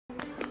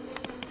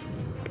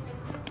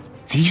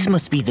These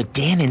must be the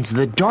Danons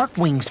the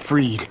Darkwings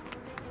freed.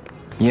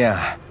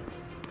 Yeah.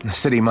 The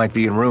city might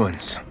be in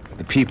ruins, but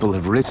the people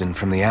have risen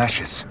from the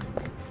ashes.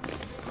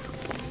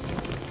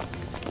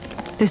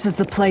 This is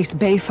the place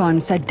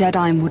Bayfon said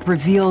Deadeye would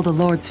reveal the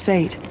Lord's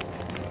fate.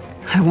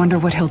 I wonder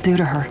what he'll do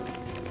to her.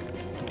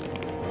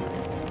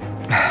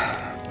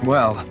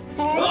 Well...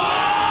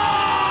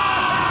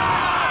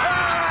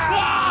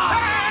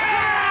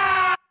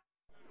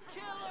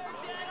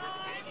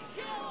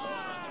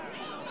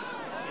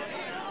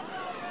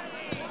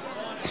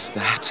 Is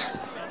that?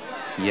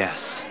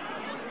 Yes.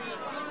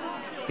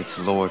 It's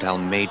Lord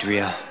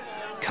Almadria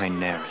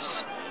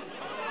Kynaris.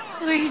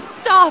 Please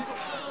stop!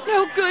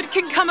 No good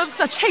can come of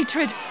such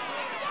hatred!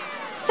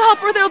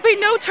 Stop or there'll be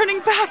no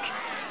turning back!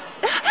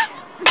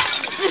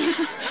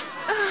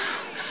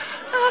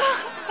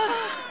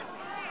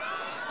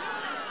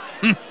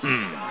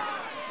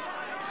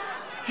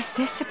 Is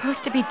this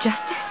supposed to be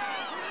justice?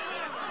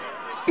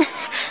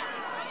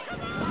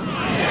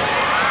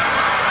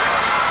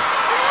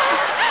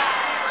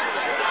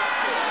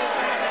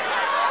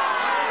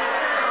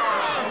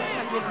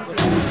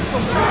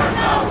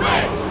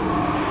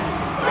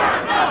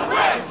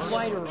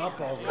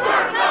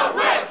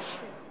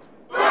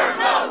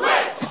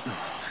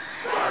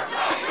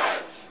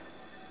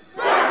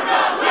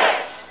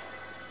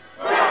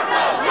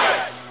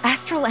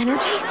 Astral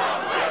energy?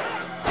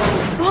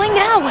 Why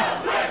now?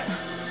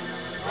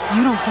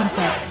 You don't think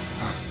that...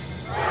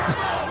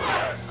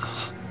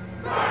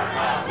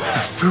 The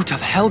fruit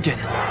of Helgen!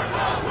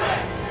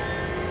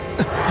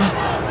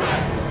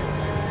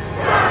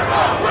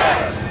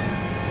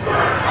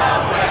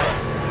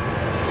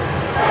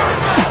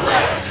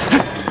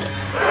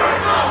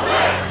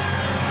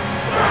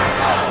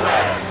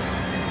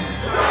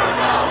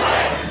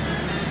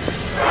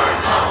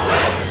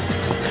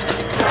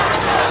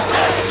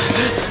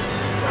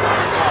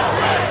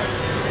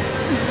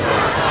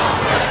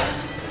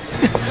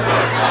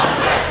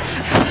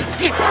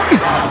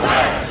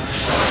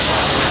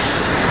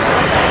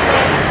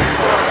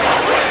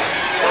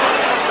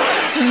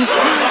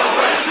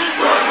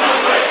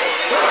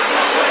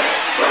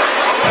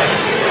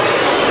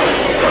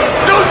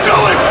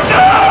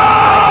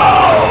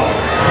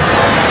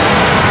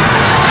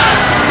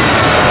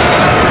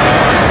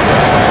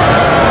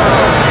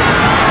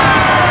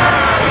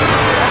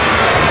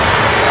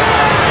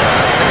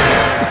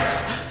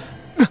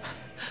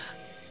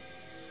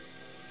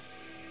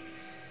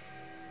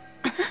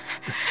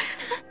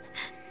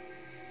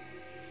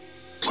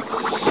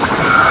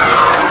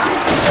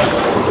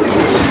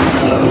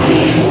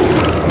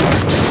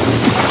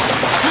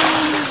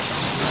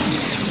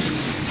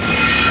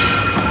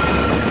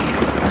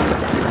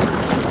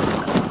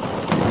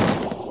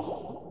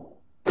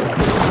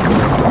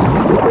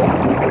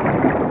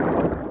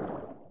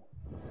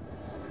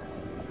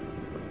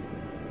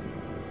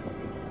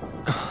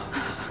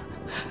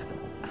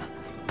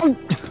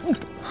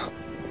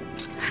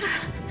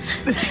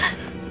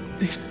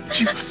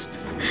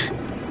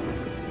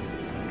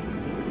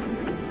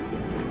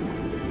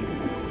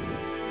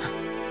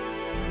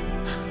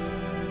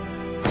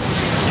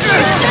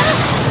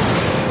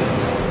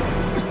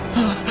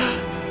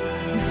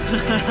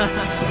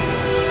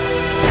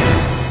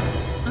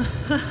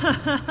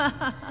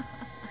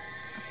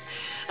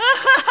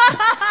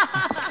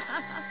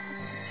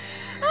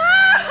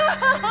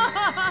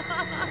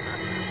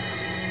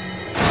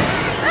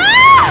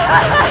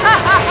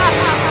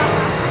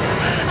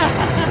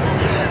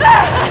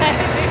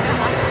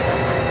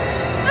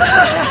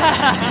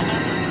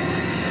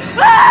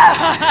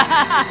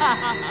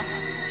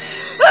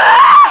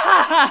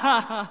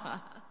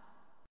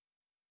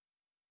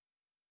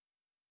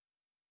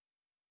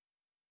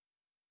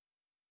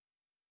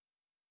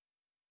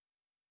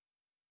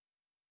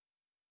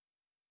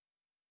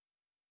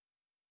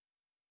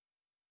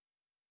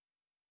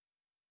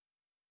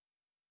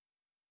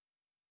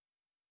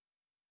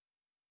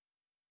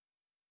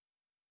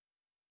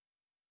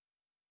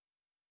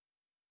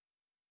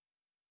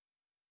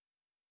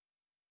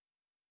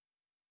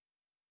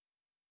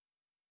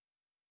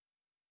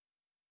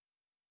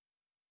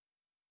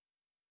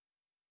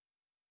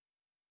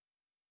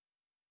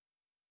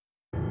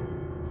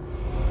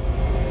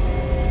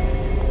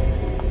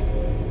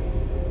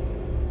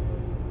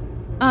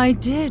 I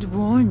did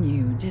warn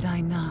you, did I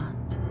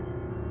not?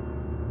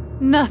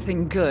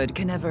 Nothing good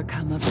can ever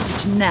come of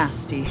such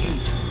nasty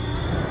hatred.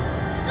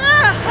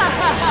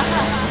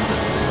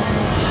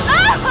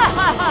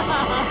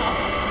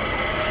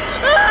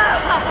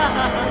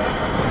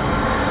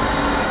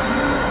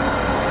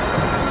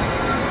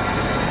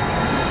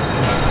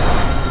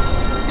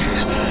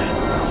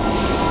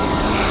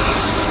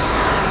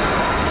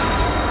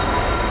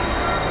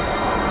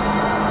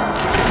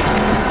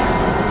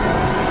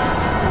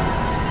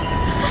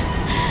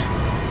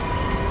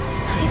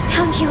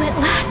 Found you at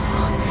last.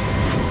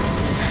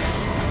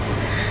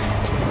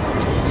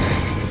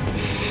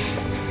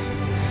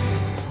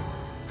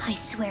 I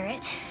swear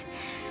it.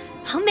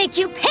 I'll make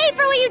you pay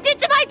for what you did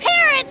to my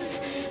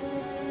parents!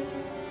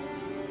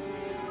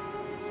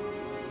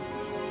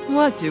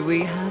 What do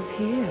we have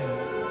here?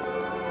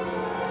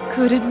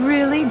 Could it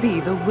really be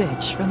the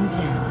witch from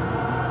Dana?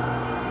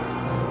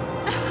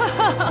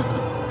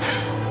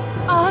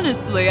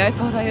 Honestly, I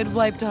thought I had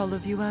wiped all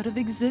of you out of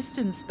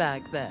existence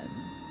back then.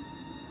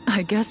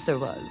 I guess there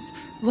was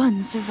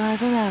one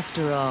survivor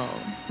after all.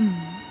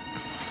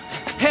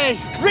 Hey,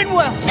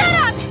 Rinwell! Shut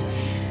up!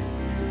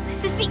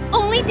 This is the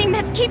only thing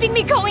that's keeping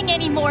me going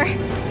anymore.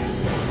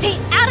 Stay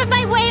out of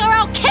my way or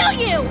I'll kill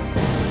you!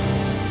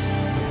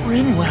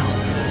 Rinwell.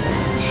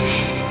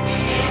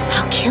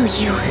 I'll kill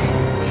you.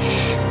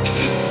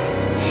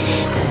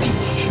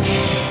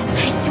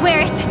 I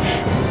swear it!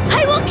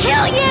 I will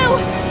kill you!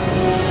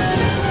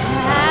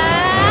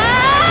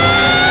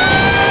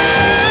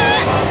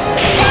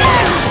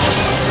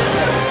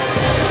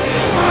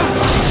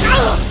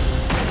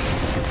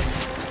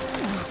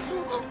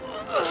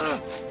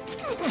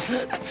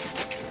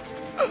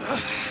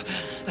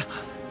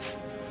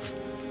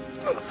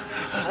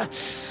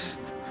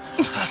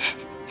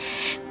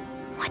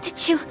 What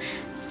did you...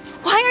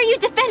 Why are you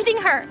defending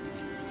her?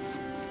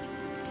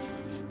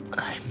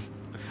 I'm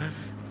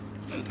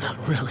not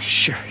really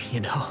sure, you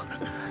know.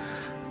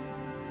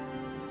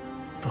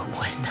 But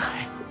when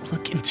I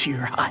look into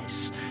your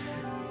eyes,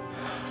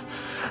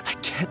 I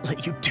can't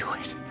let you do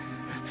it.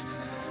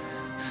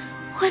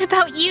 What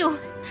about you?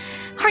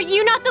 Are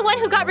you not the one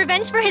who got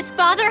revenge for his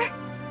father?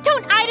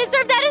 Don't I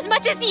deserve that as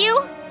much as you?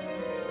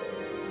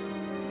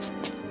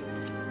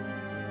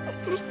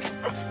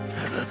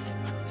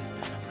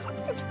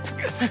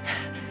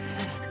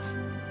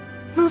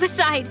 Move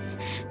aside.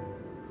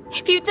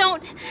 If you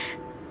don't,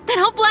 then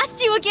I'll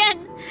blast you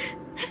again.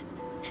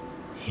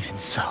 Even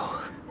so,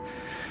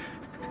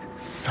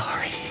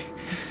 sorry.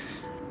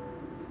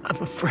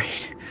 I'm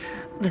afraid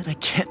that I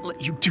can't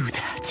let you do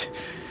that.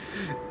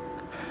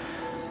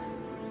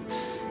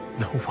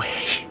 No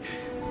way.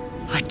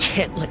 I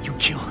can't let you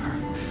kill her.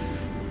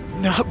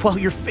 Not while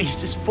your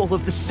face is full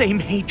of the same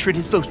hatred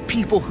as those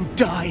people who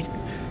died.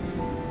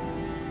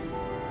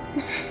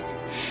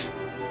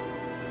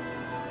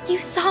 You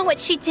saw what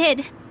she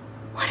did.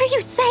 What are you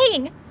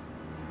saying?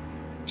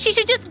 She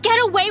should just get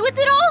away with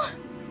it all?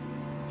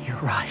 You're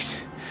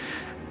right.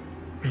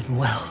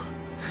 Rinwell,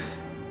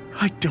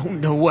 I don't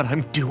know what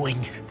I'm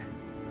doing.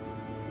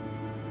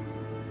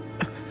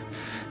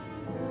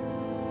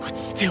 But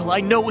still,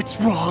 I know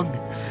it's wrong.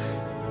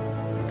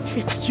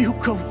 If you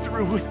go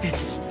through with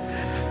this,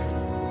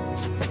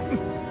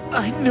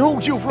 I know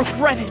you'll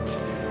regret it.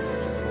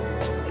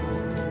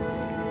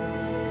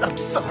 I'm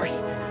sorry.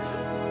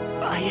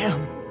 I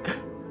am.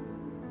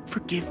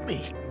 Forgive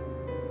me.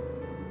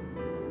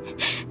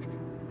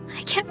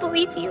 I can't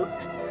believe you.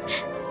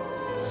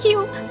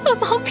 You,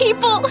 of all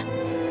people.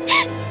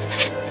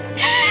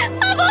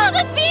 Of all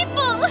the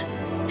people!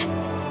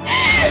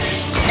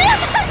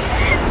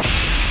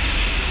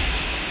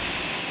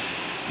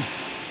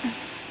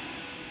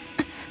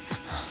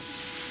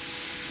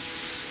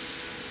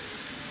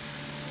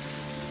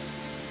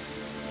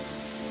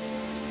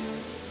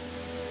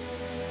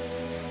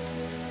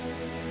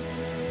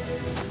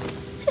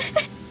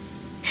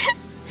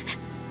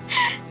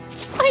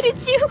 Why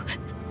did you...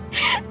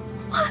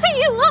 Why,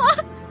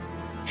 Ela?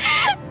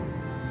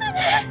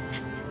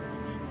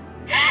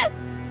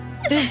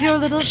 Is your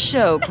little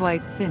show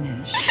quite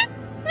finished?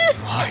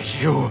 Why,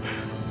 you...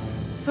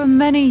 For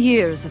many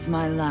years of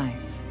my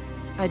life,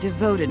 I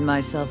devoted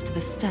myself to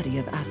the study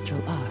of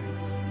astral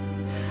arts.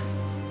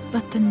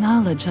 But the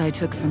knowledge I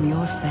took from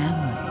your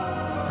family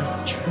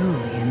was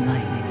truly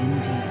enlightening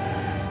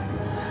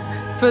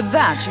indeed. For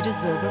that, you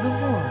deserve a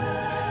reward.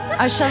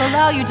 I shall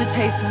allow you to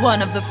taste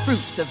one of the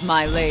fruits of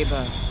my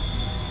labor.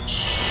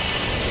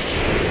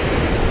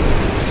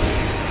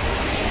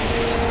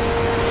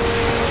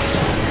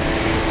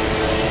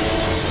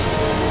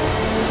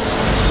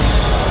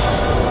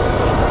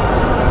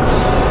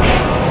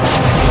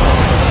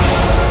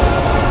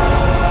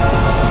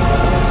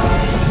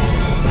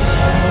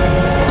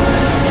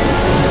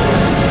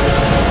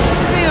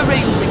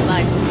 Rearranging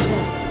life and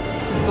death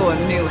to form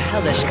new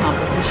hellish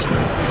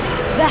compositions.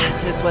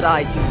 That is what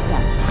I do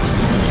best.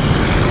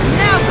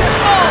 Now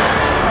behold!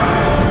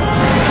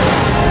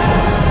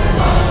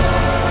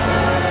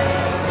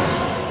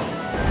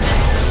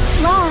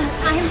 Law,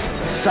 I'm...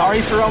 Sorry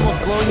for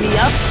almost blowing me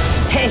up?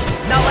 Hey,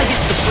 not like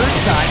it's the first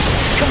time.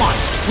 Come on,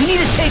 we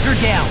need to take her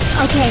down.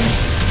 Okay.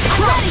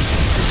 I'm ready!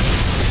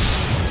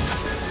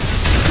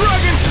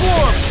 Dragon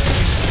Swarm!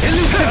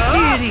 Elusive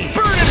deity!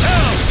 Burn in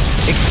hell!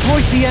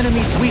 Exploit the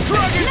enemy's weakness.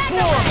 Dragon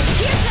Swarm!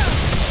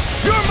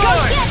 You're Go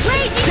mine! get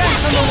raging Death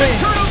from the wind.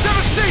 Eternal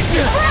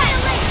devastation!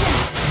 Annihilation!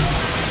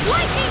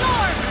 Lightning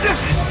orb!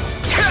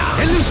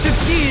 Elusive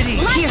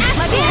deity! Light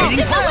accident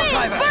in the wind!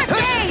 Driver. First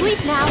aid! Sleep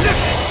now.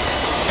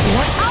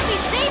 What? I'll be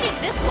saving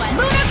this one.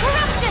 Lunar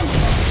corruption!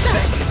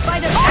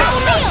 By the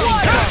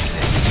sword!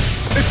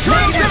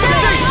 Eternal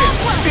devastation!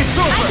 It's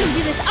I over! can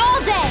do this all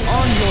day!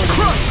 On your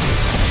Crush!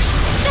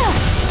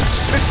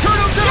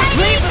 Eternal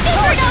Leave devastation! the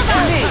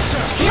supernova!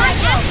 Light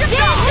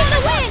accident in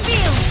the wind!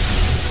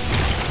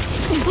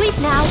 Sleep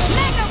now.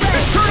 Mega ray!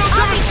 Eternal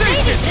I'll be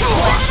saving devastation! this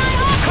one!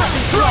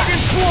 Dragon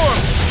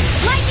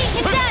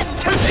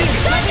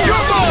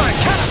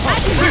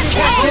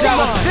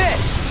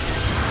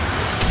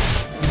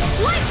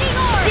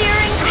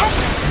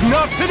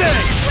Not today!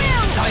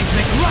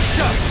 Seismic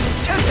Rupture!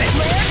 Tempest!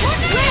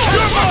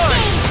 You're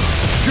mine!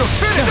 You're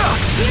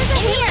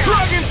finished!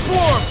 Dragon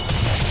Swarm!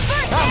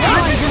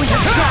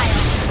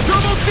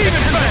 Double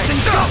Demon Fang!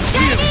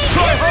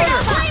 Try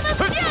harder! I'm a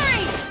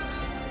fury!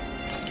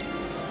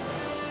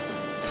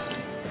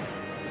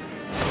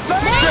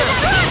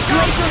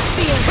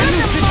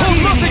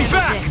 Hold nothing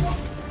back!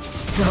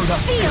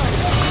 Field!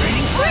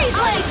 Freeze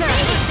laser!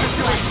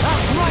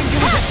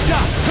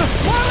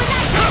 More with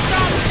that kick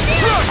from!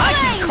 I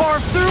can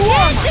carve through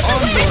armor!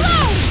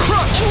 Reload!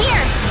 In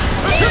here!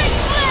 Searing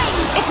flame!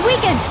 It's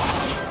weakened!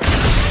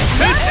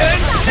 This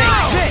ends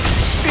now!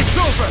 It's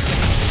over!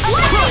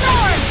 Lightning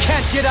orb!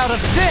 Can't get out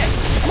of this!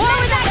 More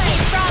with that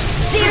kick from!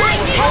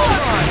 Searing orb!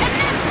 And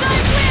then sun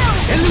will!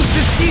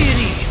 Elusive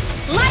deity!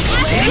 Light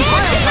action to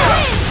the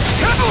wind!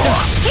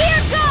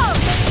 Here goes!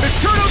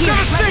 Eternal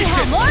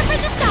devastation! More for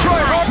the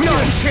Try sunlight!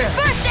 hard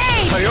First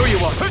aid! I owe you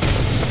one!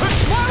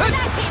 More with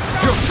that kick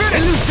from! You're finished!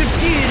 Elusive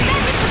deity!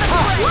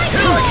 Lightning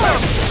Here I orb!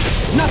 come!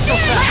 Not so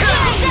fast!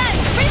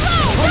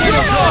 Reload!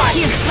 You're mine!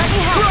 Here, let me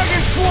help!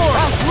 Dragon Swarm!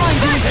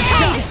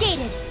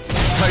 Investigated!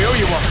 I owe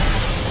you one!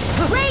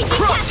 Raging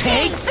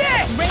cascade!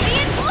 this!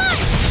 Radiant blood!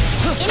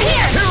 In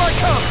here! Here I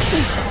come!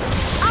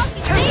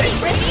 Outstanding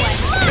radiant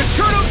blood!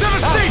 Eternal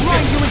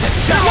devastation!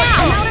 Now,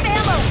 I'm out of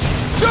ammo!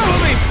 Double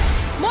me!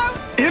 More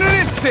In an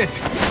instant!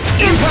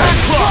 Impact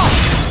Cross!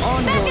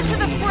 back into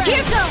the fray!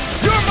 Here goes!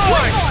 You're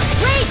mine! More!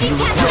 Raging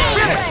cascade!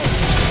 finished!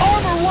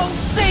 Armor won't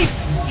save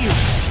you!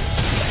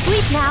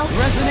 Sleep now!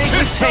 Resonate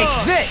with Take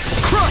this!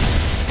 Crush!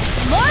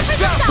 More for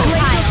the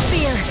sunlight!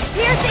 Spear!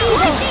 Piercing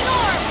lightning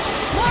orb!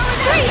 More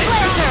with freeze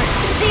laser!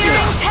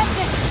 Searing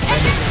tempest! And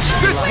then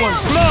This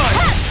one's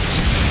mine!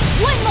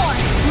 one more!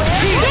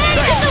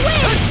 Dance in the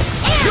wind!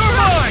 Air You're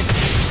mine!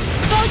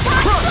 Photon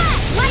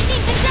flash!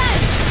 Lightning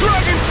condensed!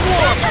 Dragon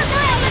Swarm!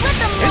 With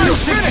the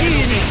Elusive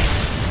deity!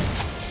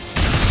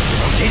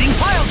 Rotating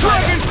pile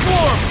driver! Dragon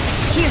Swarm!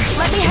 Here,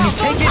 let me help!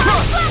 take it?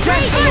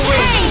 Raging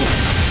pain!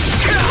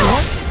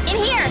 In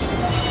here!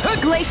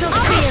 Glacial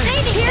spear!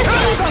 Here's the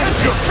evil!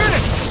 You're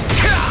finished!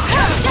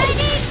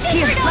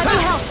 Here, let me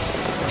help!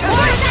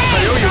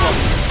 I owe you one!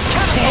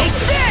 Take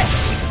this!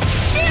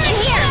 In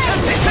here!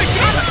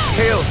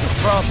 Tail's a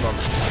problem.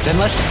 Then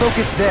let's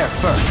focus there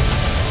first.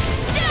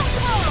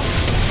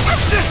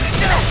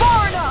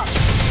 Far enough!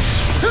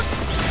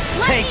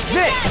 Take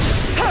this!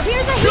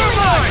 Here's a You're healing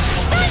mine!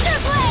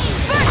 Thunderblade!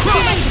 First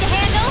aid to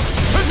handle!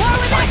 More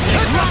with that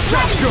kick!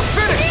 You're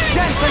finished!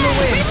 Dance in the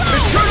wind!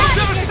 Eternal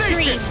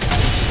devastation!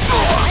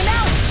 I'm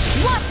out!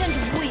 Watch and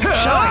weep!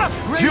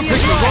 You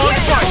picked the wrong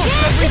fight!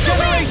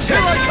 Regeneration!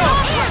 Here I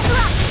come!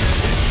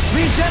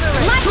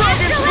 Regenerate! Like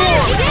Dragon escalator!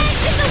 Swarm!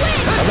 Dance in the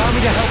wind! Allow me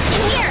to help you.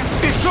 In here!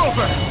 It's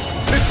over!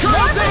 Eternal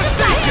More for the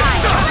devastation!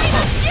 sunlight! I'm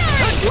a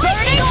fury!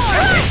 Burning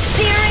orb!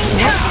 Searing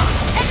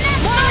tempest! And then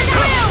sun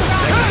will!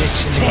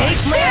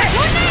 Take this!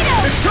 Tornado!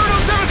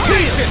 Eternal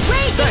devastation!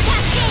 Raging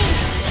cascade!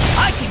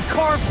 I can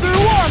carve through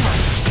armor!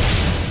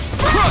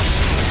 Crush!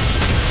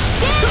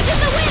 Dance in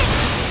the wind!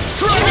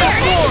 Dragon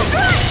Swarm!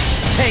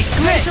 Take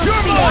this!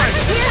 You're mine!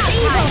 Here's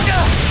evil!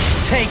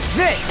 Take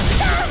this!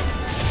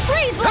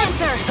 Freeze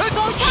Lancer!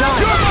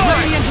 Shine!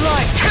 Radiant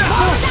light!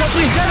 Force of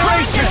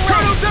regeneration!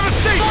 Eternal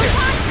devastation!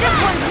 This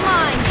one's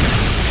mine!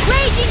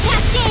 Raging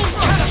cascade!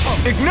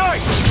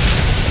 Ignite!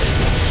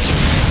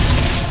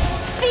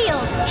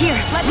 Sealed! Here,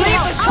 let me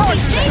help! I'll be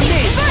saving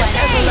you! First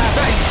aid!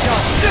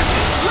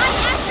 Light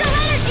astral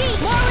energy!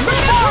 More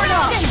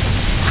regeneration!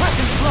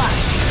 Crescent flash!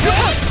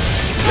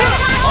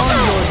 On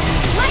your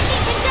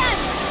lightning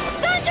condensed!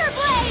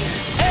 Thunderblade!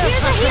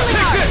 Here's a healing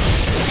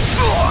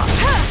arm!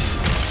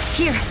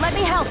 Here, let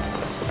me help!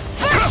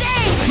 First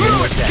aid!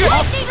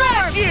 Lightning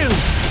orb! You!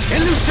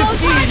 Elusive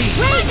deity!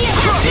 Radiant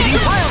Rotating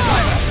cascade! pile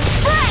driver!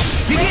 Spread!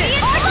 Begin!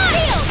 Radiant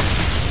shield!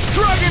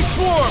 Dragon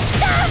Swarm!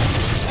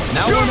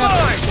 Now You're we're not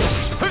mine!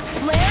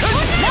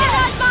 Not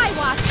on my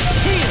watch!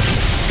 here!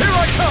 Here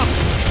I come!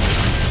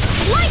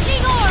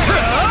 Lightning orb!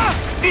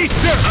 Eat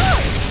this!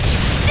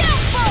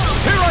 Deathfall!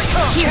 Here I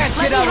come! Can't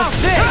get out of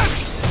this!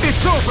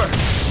 It's over!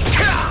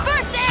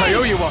 First I aid!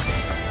 owe you one!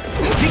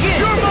 Begin!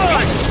 You're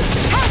mine!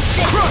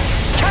 Crush!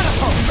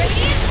 Catapult!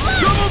 Radiant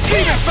blood! Double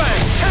Demon Fang!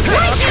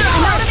 Lightning!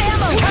 I'm out of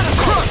ammo!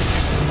 Crush!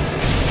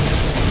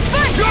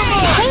 First You're aid!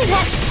 mine! Hey,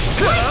 that!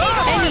 Lightning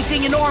orb!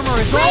 Anything in armor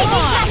is all Raging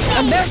mine! cascade!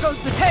 And there goes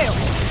the tail!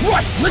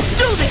 What? Let's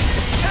do this!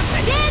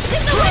 Dance in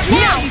the wind Now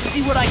now! you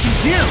see what I can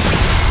do!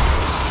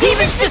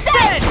 Demons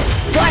descend!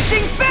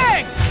 Flashing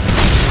fang!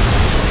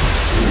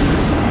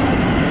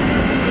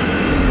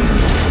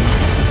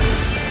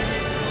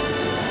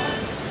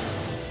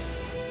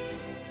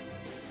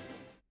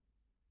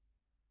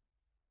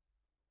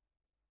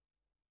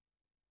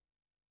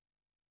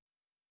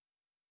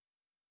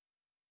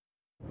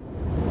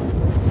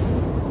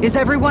 Is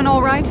everyone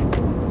all right?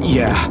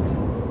 Yeah,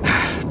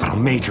 but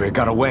Almeidria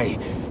got away.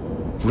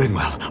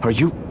 Linwell, are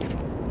you...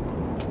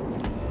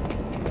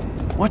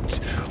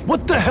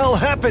 What the hell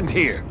happened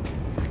here?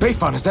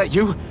 Bayfon, is that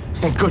you?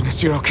 Thank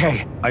goodness you're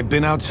okay. I've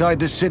been outside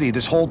the city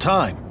this whole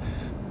time.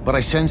 but I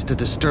sensed a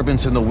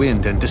disturbance in the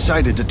wind and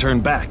decided to turn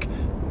back.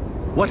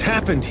 What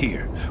happened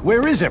here?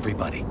 Where is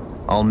everybody?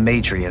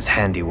 Almadria's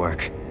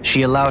handiwork.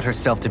 She allowed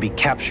herself to be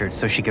captured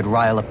so she could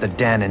rile up the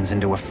Danans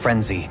into a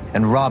frenzy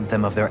and rob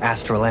them of their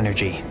astral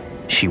energy.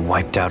 She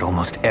wiped out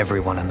almost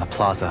everyone in the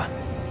plaza,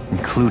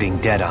 including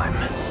Deadime.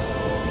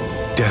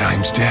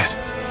 Deadime's dead.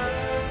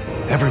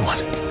 Everyone.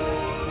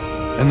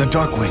 And the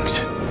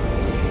Darkwings.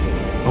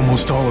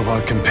 Almost all of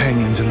our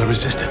companions in the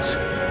Resistance.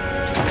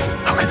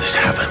 How could this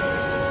happen?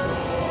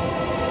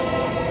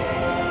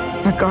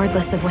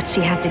 Regardless of what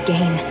she had to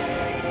gain,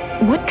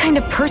 what kind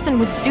of person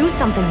would do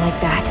something like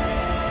that?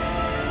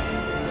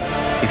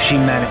 If she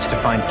managed to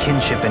find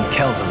kinship in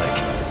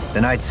Kelzelik,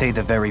 then I'd say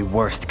the very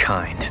worst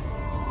kind.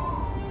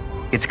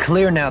 It's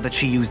clear now that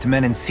she used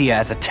Menancia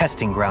as a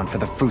testing ground for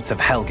the fruits of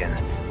Helgen,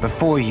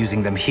 before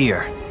using them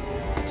here.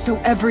 So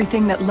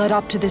everything that led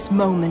up to this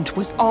moment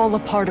was all a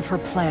part of her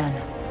plan.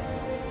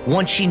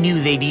 Once she knew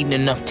they'd eaten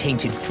enough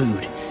tainted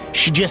food,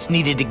 she just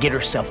needed to get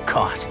herself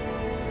caught.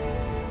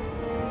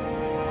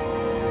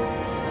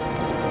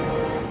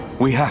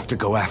 We have to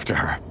go after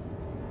her.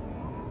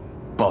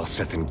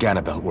 Balseth and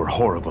Ganabelt were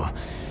horrible,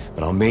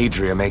 but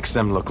Almadria makes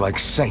them look like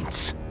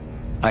saints.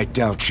 I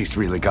doubt she's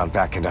really gone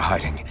back into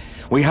hiding.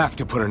 We have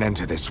to put an end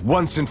to this,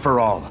 once and for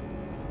all.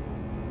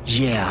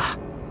 Yeah,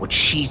 what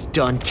she's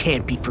done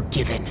can't be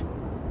forgiven.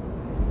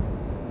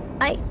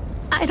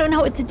 I don't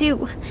know what to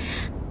do.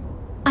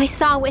 I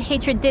saw what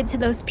hatred did to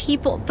those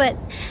people, but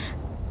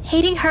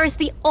hating her is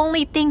the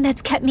only thing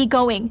that's kept me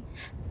going.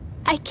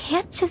 I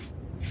can't just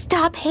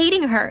stop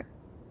hating her.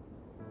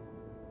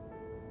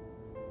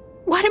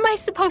 What am I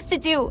supposed to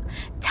do?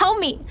 Tell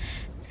me.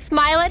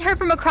 Smile at her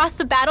from across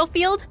the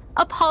battlefield?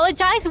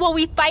 Apologize while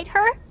we fight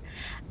her?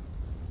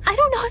 I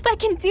don't know if I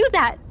can do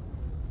that.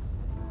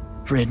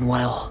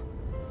 Rinwell.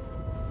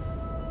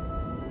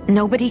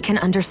 Nobody can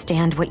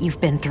understand what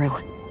you've been through.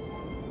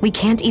 We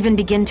can't even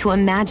begin to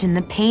imagine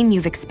the pain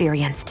you've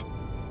experienced.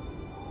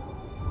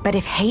 But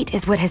if hate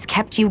is what has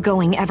kept you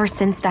going ever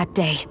since that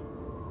day,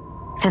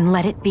 then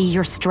let it be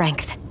your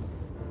strength.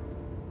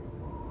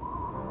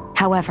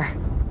 However,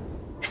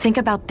 think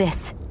about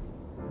this.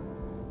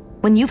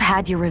 When you've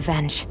had your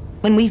revenge,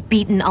 when we've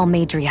beaten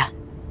Almadria,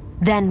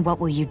 then what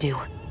will you do?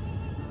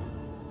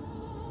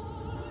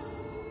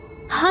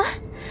 Huh?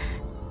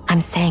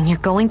 I'm saying you're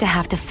going to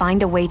have to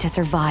find a way to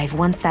survive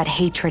once that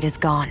hatred is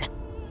gone.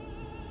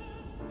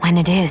 When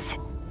it is,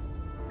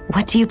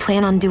 what do you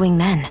plan on doing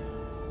then?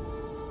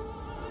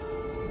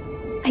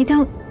 I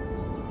don't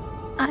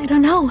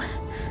know.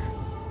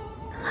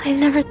 I've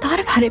never thought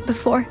about it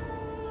before.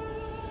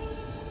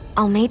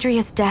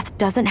 Almadria's death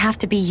doesn't have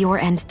to be your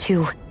end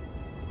too.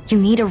 You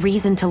need a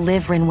reason to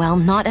live,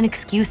 Rinwell, not an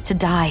excuse to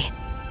die.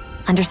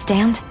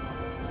 Understand?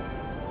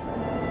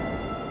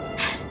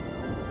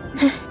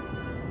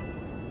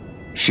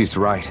 She's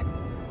right.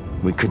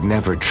 We could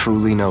never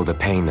truly know the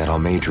pain that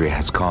Almadria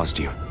has caused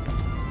you.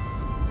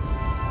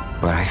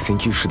 But I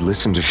think you should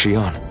listen to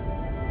Shion.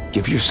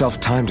 Give yourself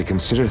time to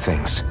consider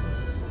things.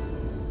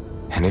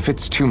 And if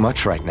it's too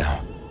much right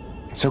now,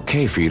 it's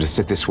okay for you to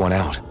sit this one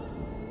out.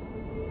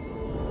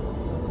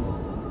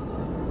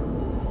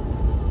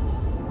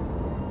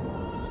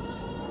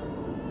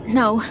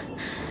 No.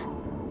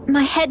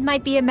 My head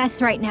might be a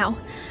mess right now,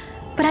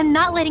 but I'm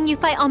not letting you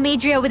fight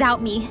Almadria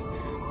without me.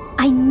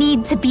 I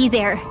need to be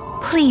there,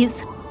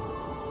 please.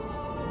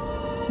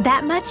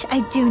 That much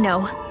I do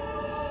know.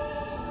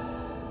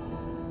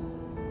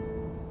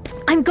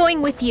 I'm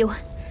going with you.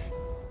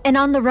 And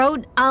on the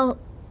road, I'll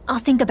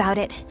think about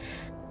it.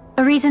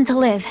 A reason to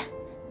live,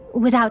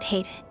 without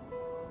hate.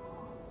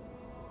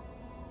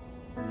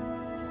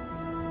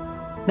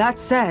 That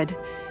said,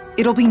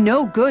 it'll be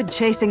no good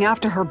chasing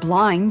after her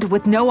blind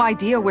with no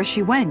idea where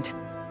she went.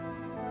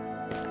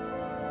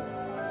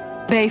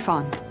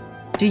 Bayfon,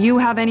 do you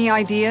have any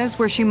ideas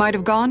where she might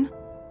have gone?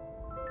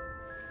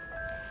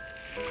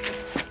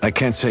 I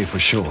can't say for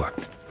sure,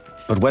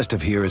 but west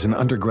of here is an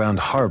underground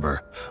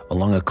harbor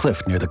along a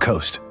cliff near the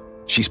coast.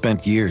 She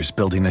spent years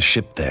building a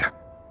ship there,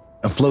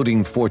 a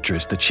floating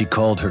fortress that she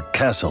called her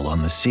castle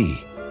on the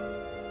sea.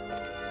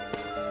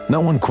 No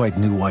one quite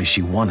knew why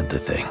she wanted the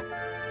thing,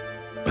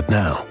 but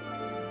now...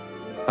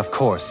 Of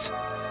course.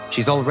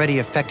 She's already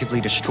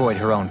effectively destroyed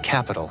her own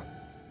capital.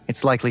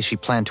 It's likely she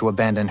planned to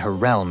abandon her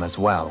realm as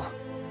well.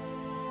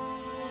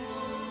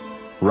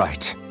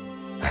 Right.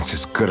 That's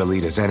as good a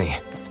lead as any.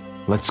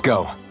 Let's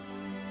go.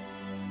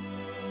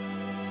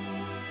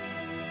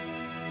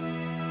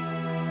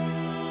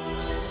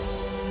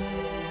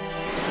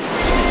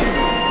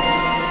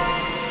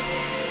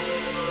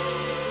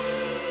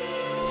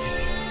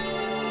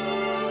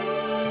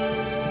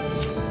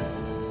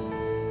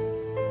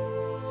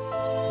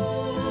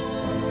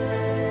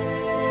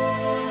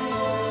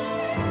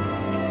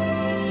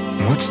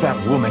 What's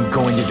that woman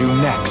going to do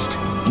next?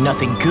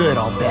 Nothing good,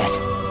 I'll bet.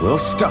 We'll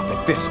stop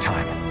it this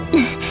time.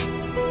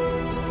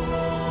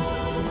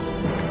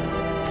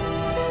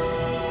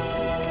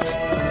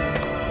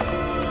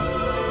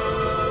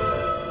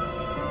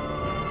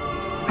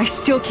 I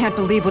still can't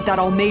believe what that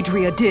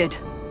Almadria did.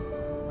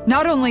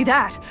 Not only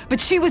that, but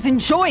she was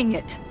enjoying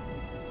it.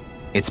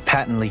 It's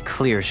patently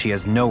clear she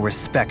has no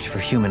respect for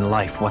human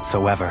life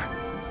whatsoever.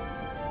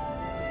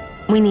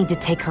 We need to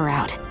take her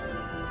out.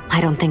 I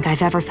don't think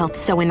I've ever felt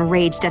so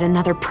enraged at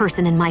another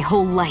person in my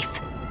whole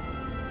life.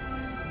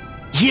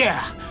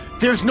 Yeah!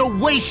 There's no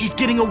way she's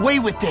getting away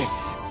with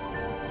this!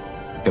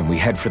 Then we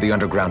head for the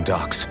underground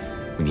docks.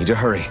 We need to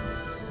hurry.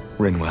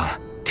 Rinwell,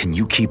 can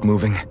you keep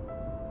moving?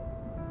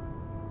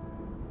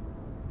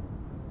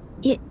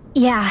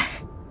 Yeah.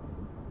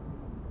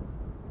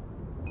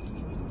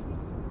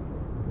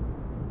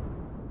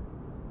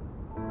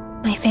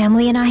 My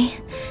family and I,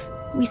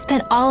 we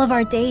spent all of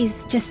our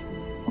days just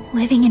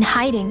living in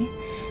hiding.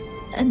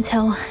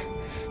 Until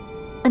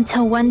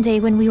one day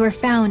when we were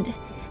found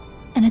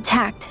and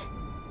attacked.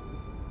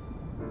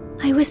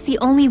 I was the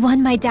only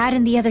one my dad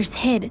and the others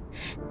hid.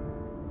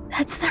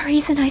 That's the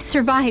reason I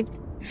survived.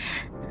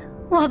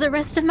 While the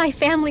rest of my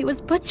family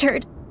was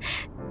butchered.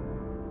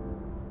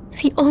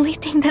 The only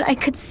thing that I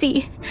could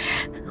see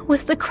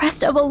was the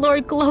crest of a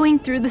lord glowing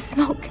through the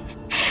smoke.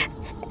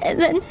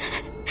 And then...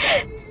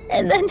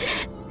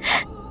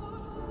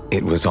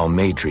 It was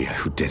Almadria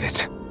who did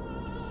it.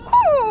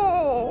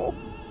 Oh.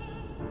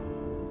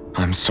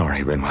 I'm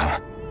sorry,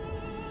 Rinwell.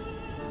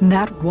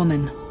 That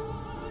woman.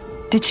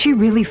 Did she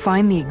really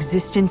find the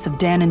existence of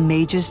Dahnan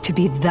mages to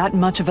be that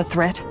much of a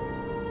threat?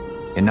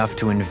 Enough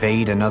to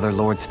invade another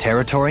lord's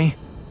territory?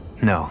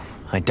 No,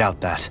 I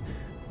doubt that.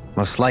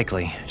 Most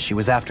likely, she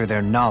was after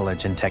their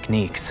knowledge and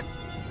techniques.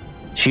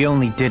 She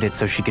only did it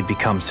so she could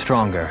become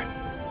stronger.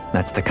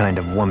 That's the kind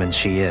of woman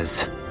she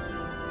is.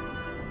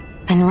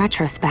 In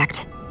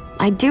retrospect,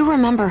 I do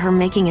remember her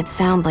making it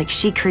sound like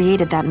she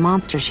created that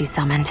monster she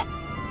summoned.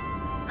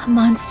 A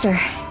monster.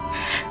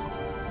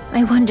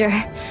 I wonder,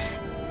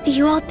 do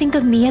you all think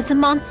of me as a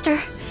monster?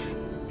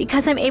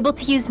 Because I'm able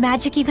to use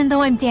magic even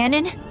though I'm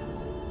Dahnan?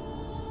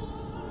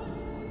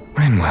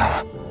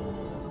 Rinwell.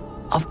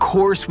 Of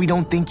course we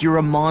don't think you're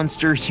a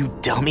monster, you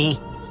dummy.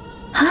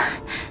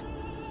 Huh?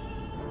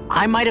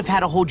 I might have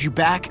had to hold you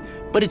back,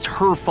 but it's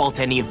her fault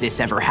any of this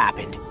ever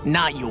happened,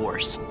 not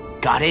yours.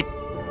 Got it?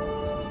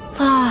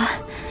 Law.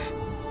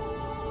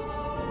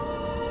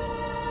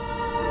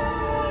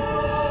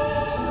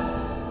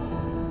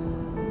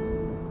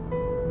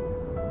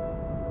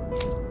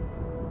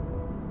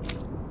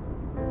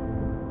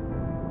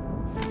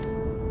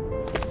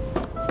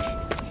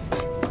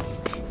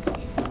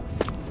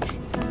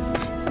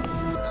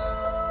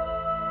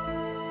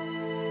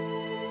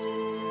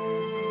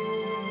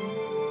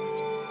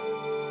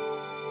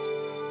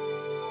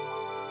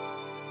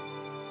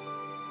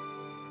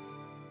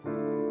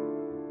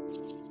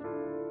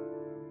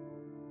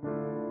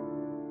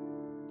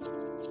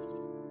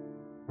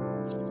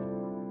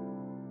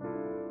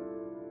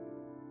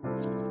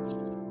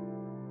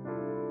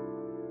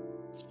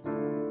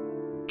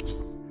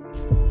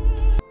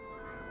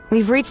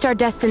 We've reached our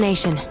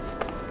destination.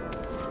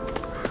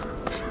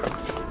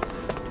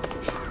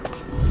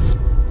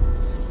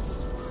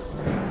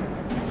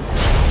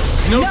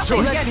 No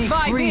choice. Let me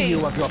free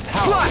you of your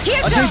power.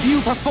 A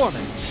debut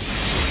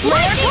performance.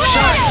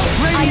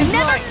 I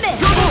never miss!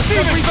 Double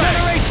Phoenix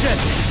regeneration.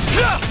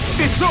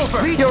 It's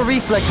over. Your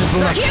reflexes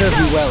will not serve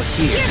you well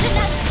here.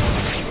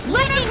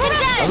 Lightning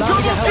condemned!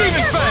 Double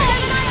Phoenix Bang.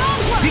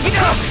 Pick it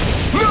up!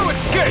 No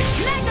escape.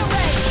 Mega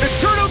ray!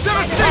 Eternal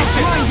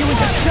devastation. Grind you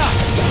into shock.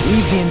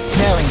 Leave the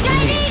ensnaring to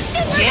me.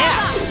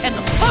 Yeah! And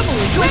the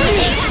pummeling with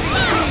it!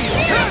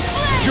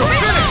 You're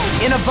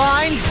finished. In a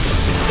bind?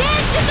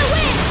 Dance in the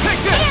wind!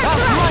 Take this. I'll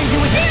grind you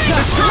into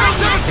shock. Eternal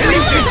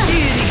devastation.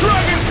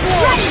 Dragon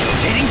Swarm.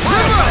 Hitting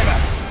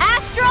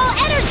Astral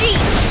energy!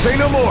 Say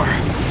no more.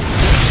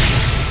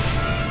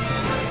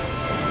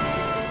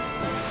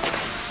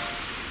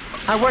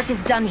 Our work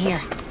is done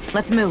here.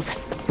 Let's move.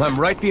 I'm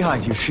right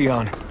behind you,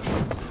 Shion.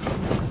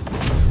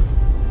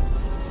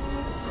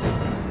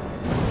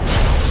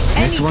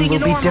 This one will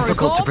be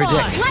difficult to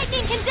predict.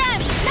 Lightning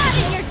condemned! Not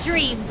in your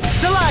dreams!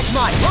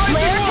 Stalagmite!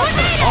 Flare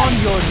tornado! On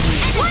your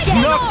knees!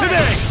 Not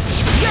today.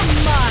 You're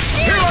mine!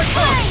 Here I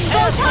come.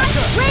 Photon!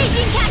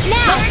 Raging cat!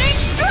 Now! Burning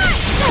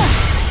strike!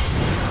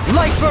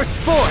 Light burst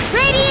forth!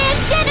 Radiant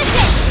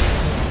genesis!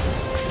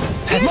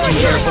 Pesky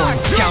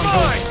airborne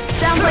scoundrels!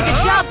 Sounds like a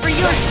job for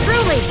yours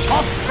truly.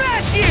 I'll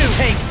smash you!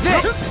 Take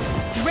this!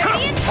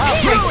 Radiant I'll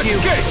spear! break you!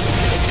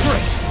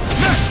 Great.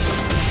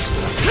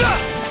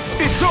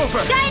 It's over.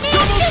 Shining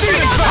Double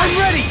Phoenix supernova! Bang. I'm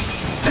ready!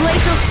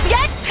 Laser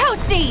get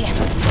toasty!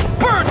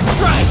 Burn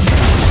strike.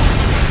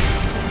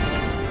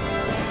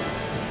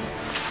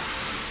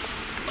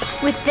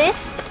 With this,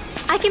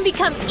 I can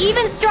become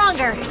even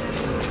stronger.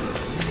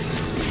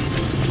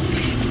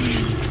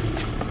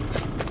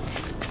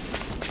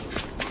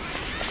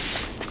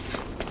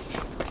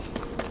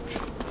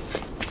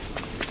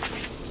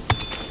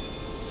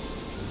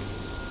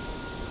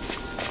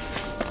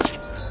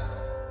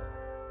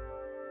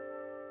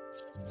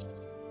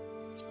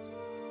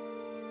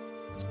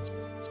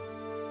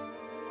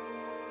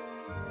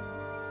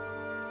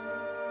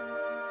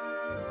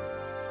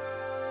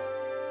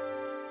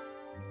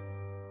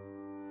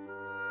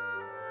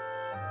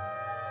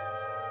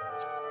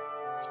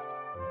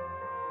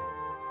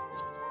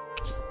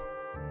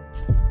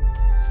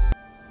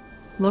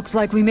 Looks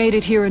like we made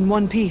it here in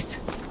one piece.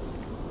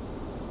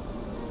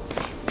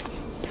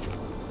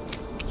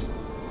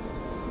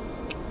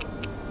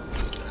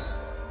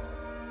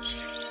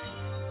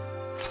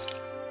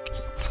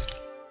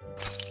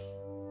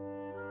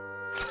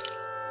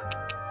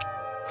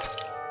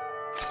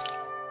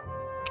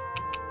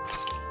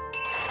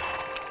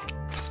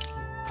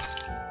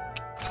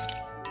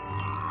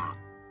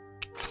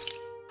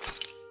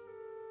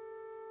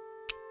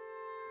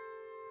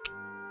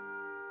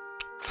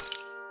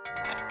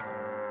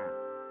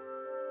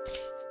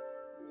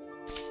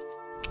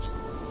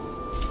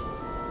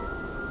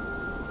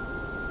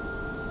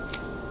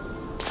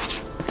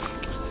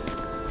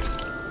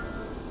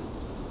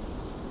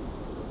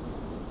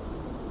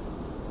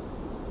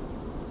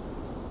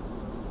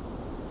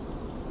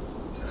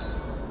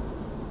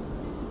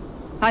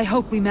 I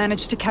hope we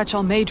manage to catch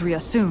Almadria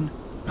soon.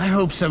 I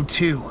hope so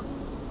too,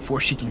 before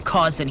she can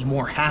cause any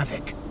more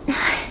havoc.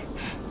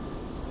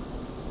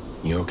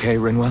 You okay,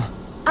 Rinwell?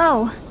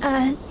 Oh,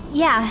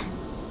 yeah.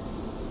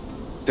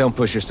 Don't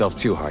push yourself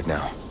too hard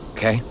now,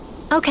 okay?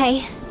 Okay.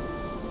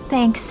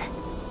 Thanks.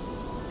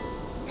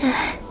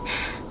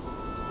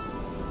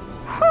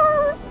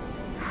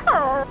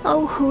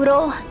 Oh,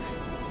 Hootle.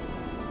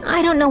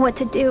 I don't know what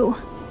to do.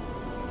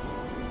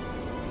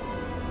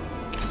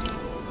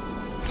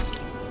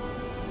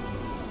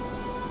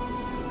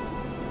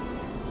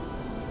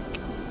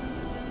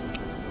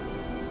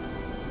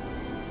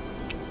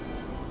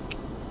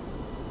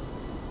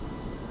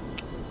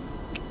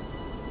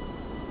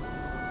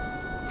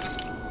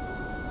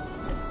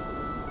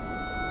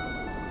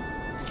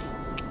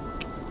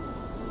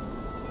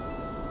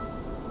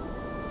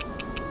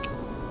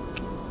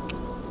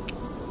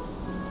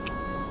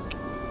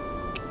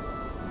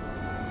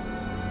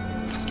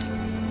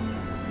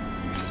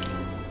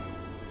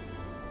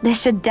 This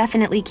should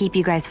definitely keep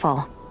you guys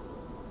full.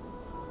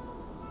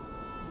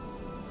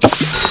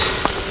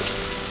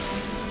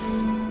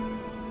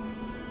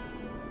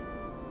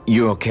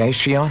 You okay,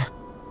 Shion?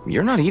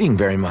 You're not eating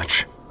very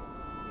much.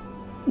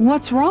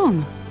 What's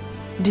wrong?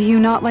 Do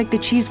you not like the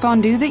cheese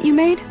fondue that you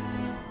made?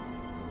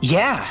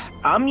 Yeah,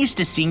 I'm used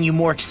to seeing you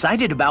more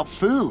excited about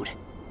food.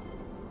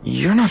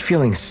 You're not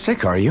feeling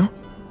sick, are you?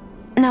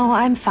 No,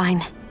 I'm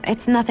fine.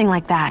 It's nothing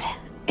like that.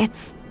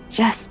 It's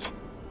just...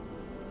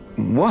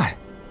 What?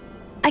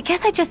 I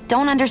guess I just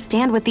don't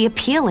understand what the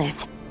appeal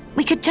is.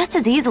 We could just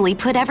as easily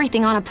put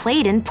everything on a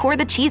plate and pour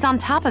the cheese on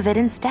top of it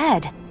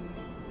instead.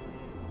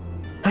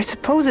 I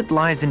suppose it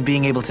lies in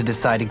being able to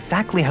decide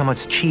exactly how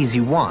much cheese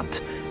you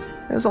want.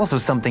 There's also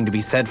something to be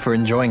said for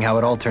enjoying how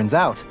it all turns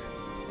out.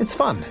 It's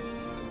fun.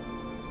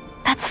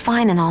 That's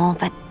fine and all,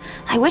 but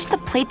I wish the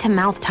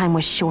plate-to-mouth time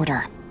was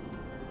shorter.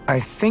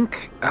 I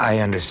think I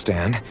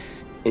understand.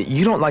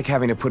 You don't like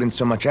having to put in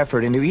so much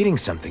effort into eating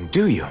something,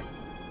 do you?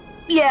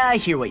 Yeah, I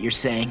hear what you're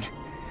saying.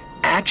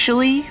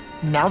 Actually,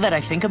 now that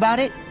I think about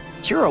it,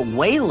 you're a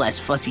way less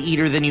fussy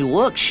eater than you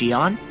look,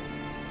 Shion.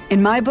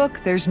 In my book,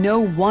 there's no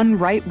one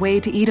right way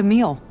to eat a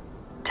meal.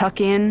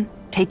 Tuck in,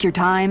 take your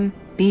time,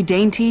 be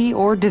dainty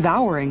or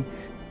devouring.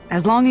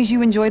 As long as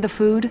you enjoy the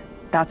food,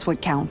 that's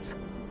what counts.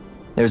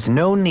 There's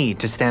no need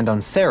to stand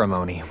on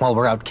ceremony while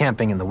we're out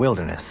camping in the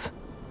wilderness.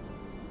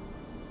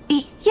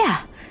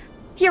 Yeah,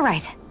 you're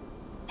right.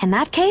 In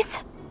that case,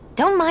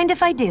 don't mind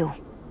if I do.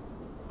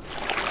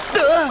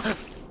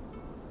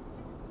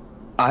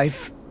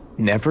 I've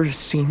never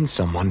seen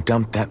someone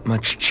dump that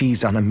much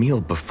cheese on a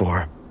meal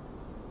before.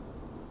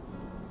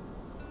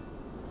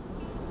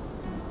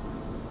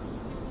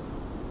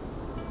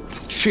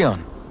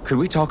 Shion, could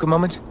we talk a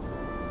moment?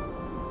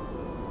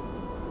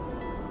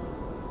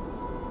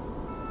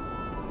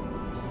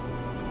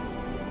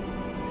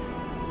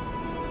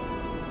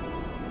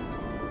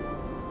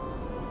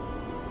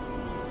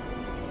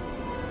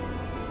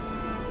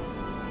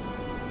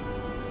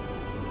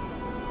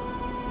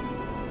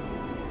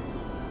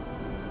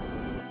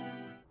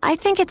 I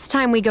think it's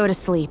time we go to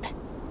sleep.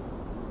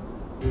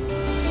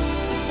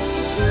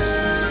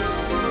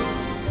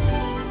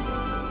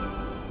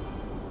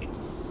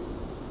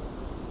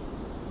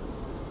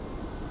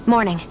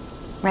 Morning.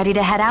 Ready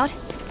to head out?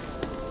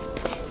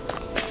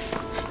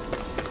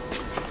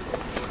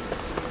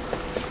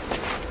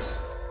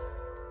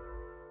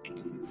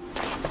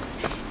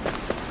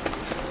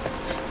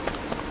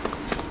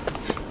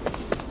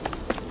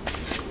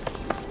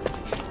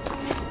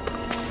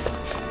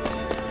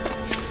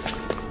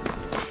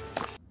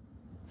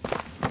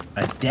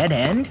 A dead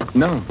end?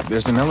 No,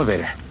 there's an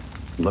elevator.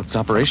 Looks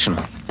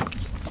operational.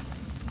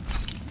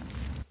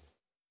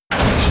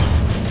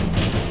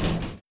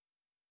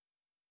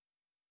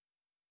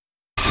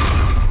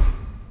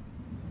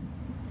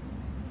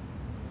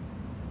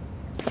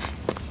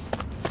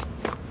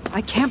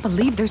 I can't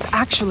believe there's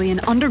actually an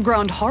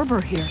underground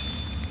harbor here.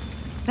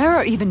 There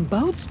are even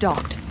boats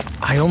docked.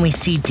 I only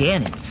see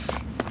Danans.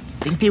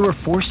 Think they were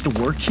forced to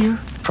work here?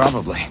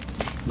 Probably.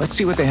 Let's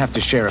see what they have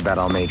to share about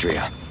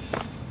Almadria.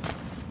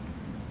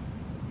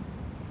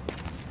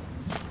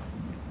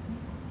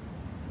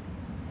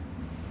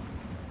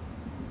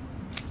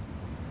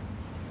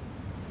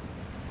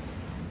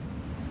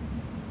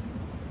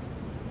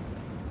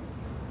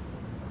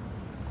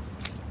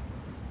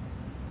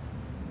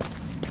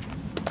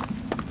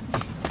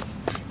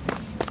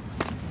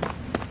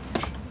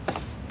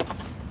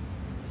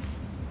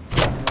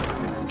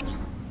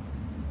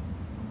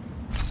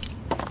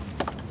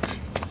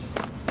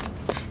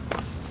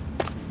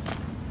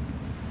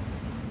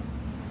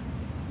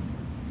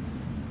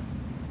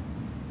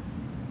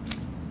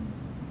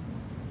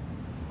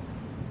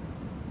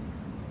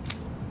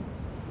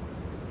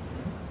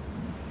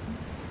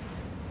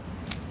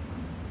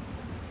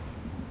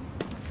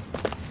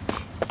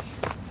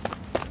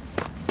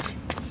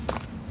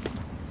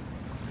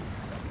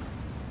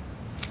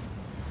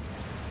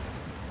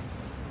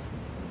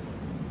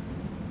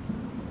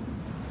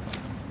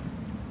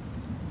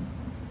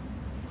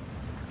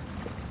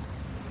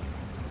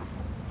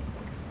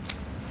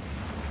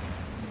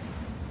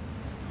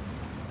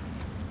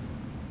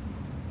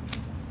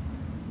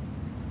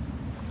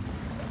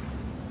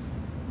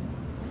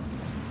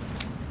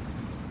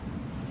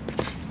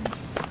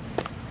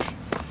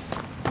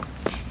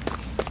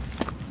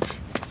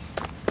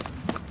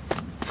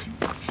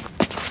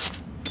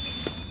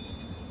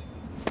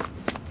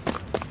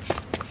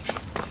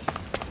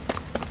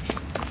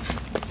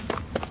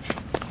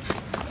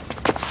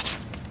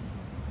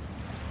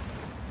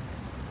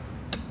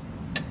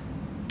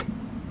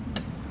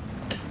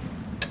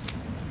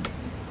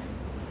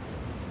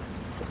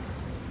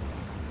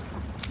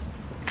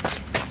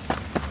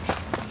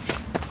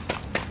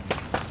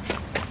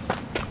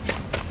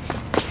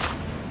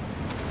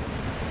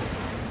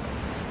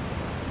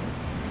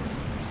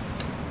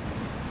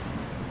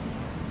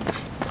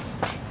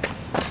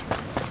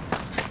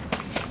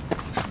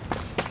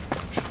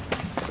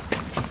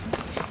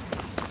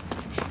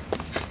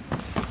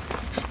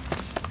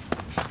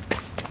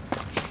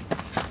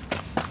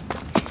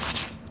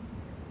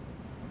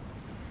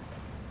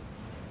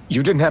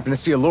 You didn't happen to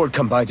see a lord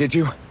come by, did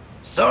you?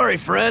 Sorry,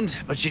 friend,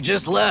 but she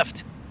just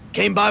left.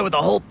 Came by with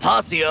a whole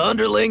posse of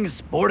underlings,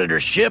 boarded her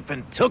ship,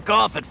 and took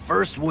off at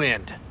first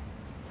wind.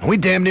 We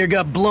damn near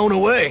got blown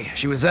away.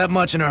 She was that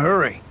much in a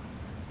hurry.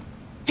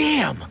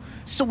 Damn!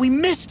 So we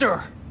missed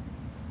her!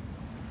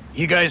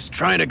 You guys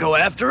trying to go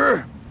after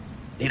her?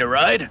 Need a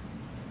ride?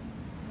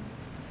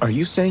 Are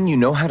you saying you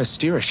know how to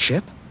steer a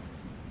ship?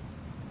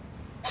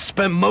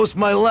 Spent most of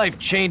my life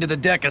chained to the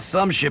deck of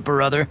some ship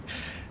or other.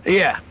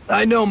 Yeah,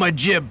 I know my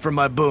jib from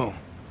my boom.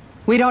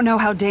 We don't know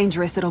how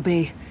dangerous it'll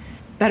be.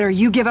 Better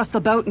you give us the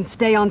boat and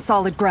stay on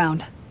solid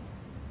ground.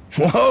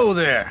 Whoa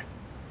there!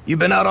 You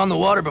been out on the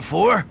water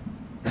before?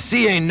 The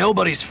sea ain't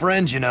nobody's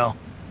friend, you know.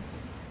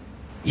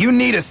 You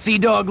need a sea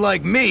dog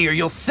like me or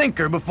you'll sink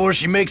her before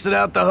she makes it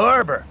out the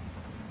harbor.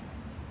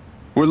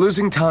 We're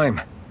losing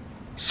time.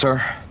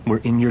 Sir, we're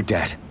in your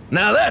debt.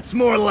 Now that's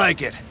more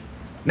like it.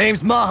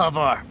 Name's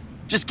Mahavar.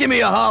 Just give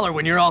me a holler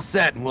when you're all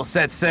set and we'll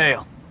set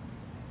sail.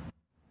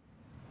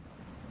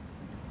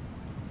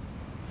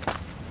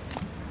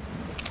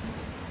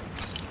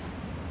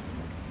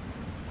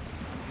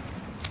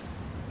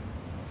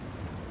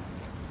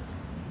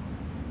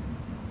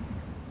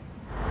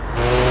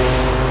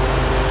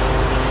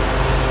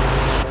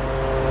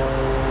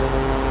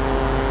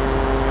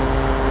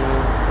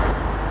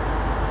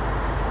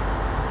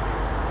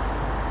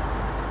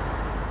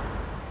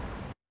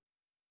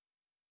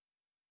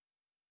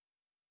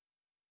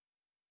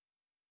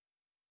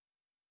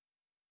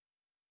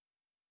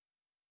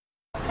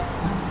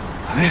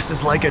 This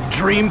is like a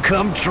dream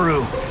come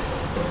true.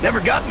 Never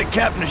gotten to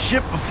captain a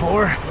ship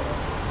before.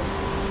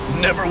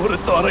 Never would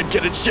have thought I'd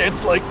get a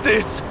chance like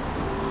this.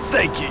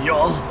 Thank you,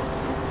 y'all.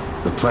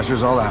 The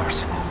pleasure's all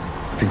ours.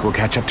 Think we'll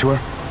catch up to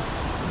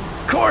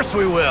her? Course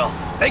we will.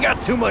 They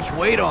got too much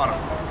weight on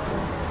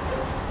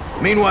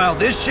them. Meanwhile,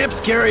 this ship's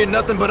carrying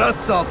nothing but us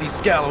salty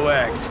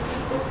scalawags.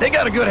 They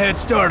got a good head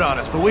start on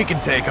us, but we can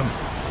take them.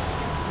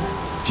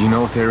 Do you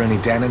know if there are any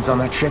Danans on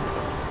that ship?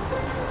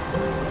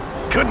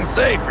 Couldn't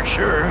say for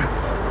sure.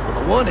 On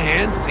the one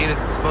hand, seeing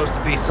as it's supposed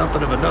to be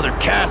something of another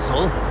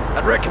castle,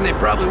 I'd reckon they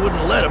probably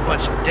wouldn't let a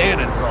bunch of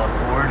Danans on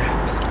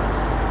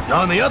board.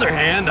 On the other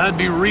hand, I'd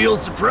be real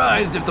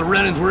surprised if the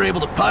Renans were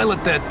able to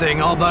pilot that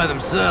thing all by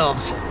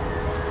themselves.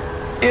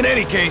 In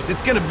any case,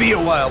 it's gonna be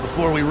a while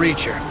before we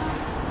reach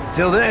her.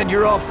 Until then,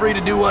 you're all free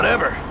to do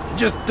whatever.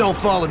 Just don't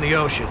fall in the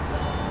ocean.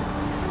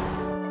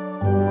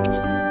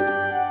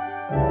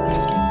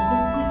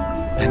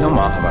 I know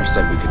Mahavar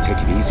said we could take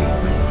it easy,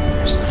 but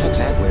there's not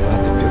exactly a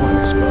lot to do on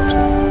this boat.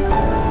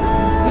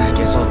 I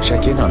guess I'll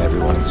check in on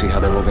everyone and see how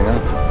they're holding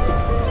up.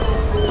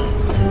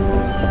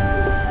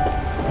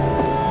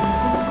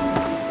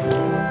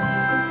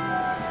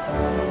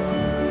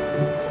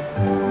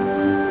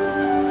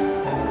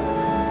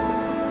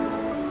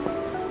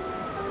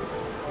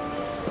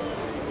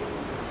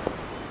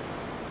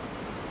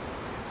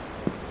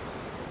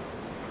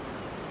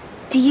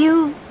 Do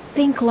you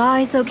think Law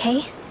is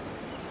okay?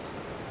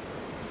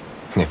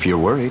 If you're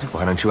worried,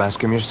 why don't you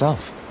ask him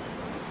yourself?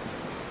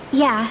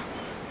 Yeah.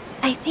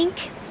 I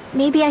think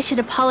maybe I should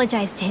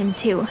apologize to him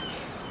too.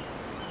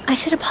 I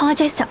should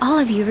apologize to all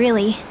of you,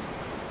 really.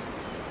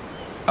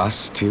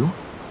 Us too?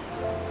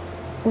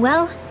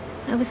 Well,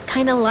 I was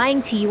kinda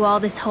lying to you all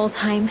this whole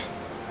time.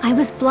 I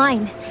was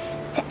blind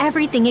to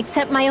everything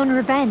except my own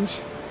revenge.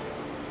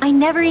 I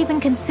never even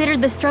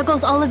considered the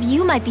struggles all of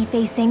you might be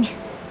facing.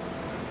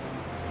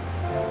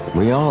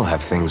 We all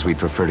have things we'd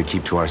prefer to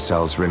keep to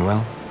ourselves,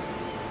 Rinwell.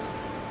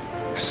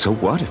 So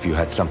what if you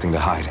had something to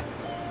hide?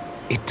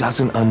 It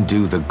doesn't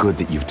undo the good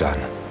that you've done,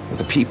 or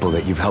the people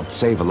that you've helped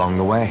save along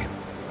the way.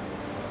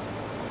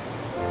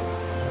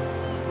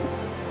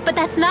 But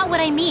that's not what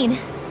I mean.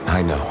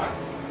 I know.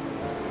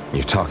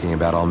 You're talking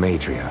about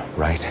Almadria,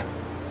 right?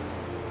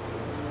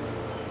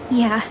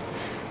 Yeah.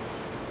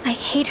 I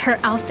hate her,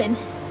 Alphen.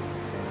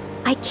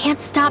 I can't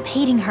stop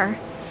hating her.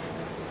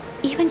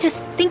 Even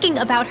just thinking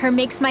about her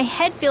makes my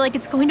head feel like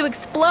it's going to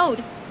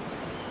explode.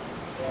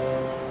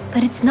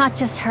 But it's not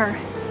just her.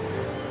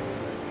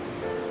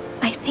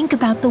 I think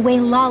about the way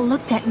Law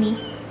looked at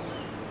me.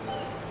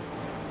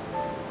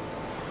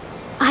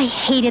 I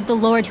hated the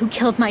Lord who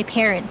killed my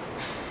parents.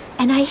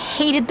 And I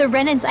hated the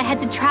Renans I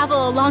had to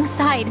travel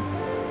alongside.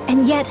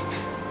 And yet,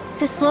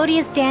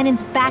 Cislodia's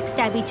Danans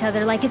backstab each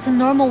other like it's a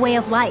normal way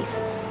of life.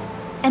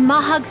 And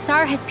Mahag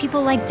Sar has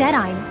people like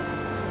Deadeye.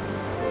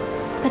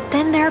 But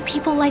then there are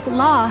people like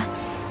Law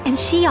and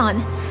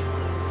Shion.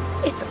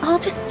 It's all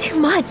just too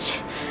much.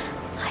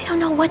 I don't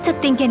know what to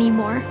think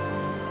anymore.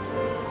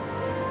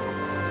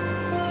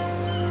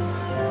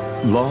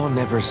 Law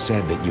never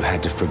said that you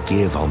had to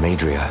forgive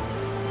Almadria.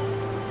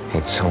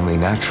 It's only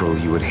natural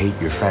you would hate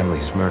your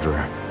family's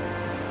murderer.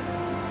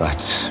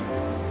 But...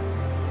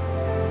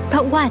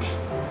 But what?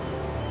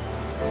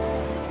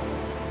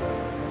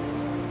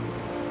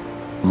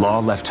 Law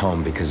left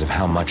home because of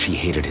how much he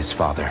hated his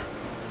father.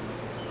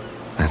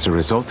 As a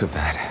result of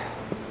that,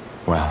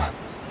 well...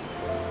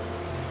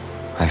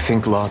 I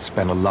think Law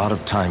spent a lot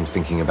of time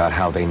thinking about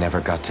how they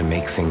never got to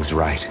make things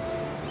right.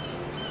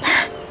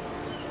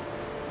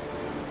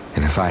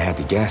 If I had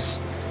to guess,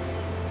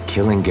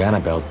 killing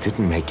Ganabel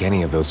didn't make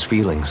any of those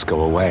feelings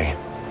go away.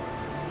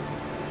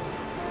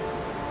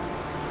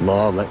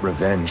 Law let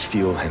revenge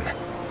fuel him,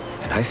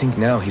 and I think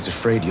now he's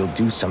afraid you'll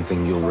do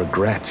something you'll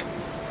regret.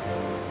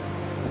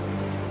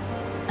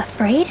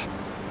 Afraid?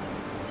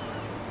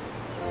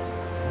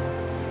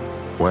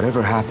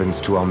 Whatever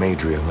happens to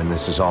Almadria when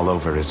this is all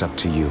over is up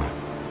to you.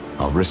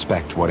 I'll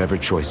respect whatever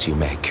choice you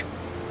make.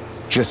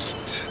 Just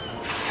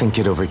think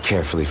it over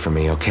carefully for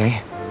me,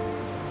 okay?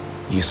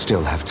 You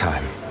still have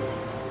time.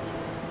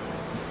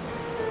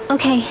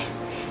 Okay.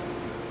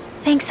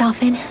 Thanks,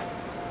 Alphen.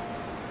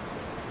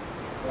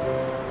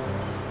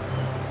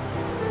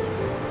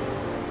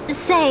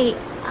 Say,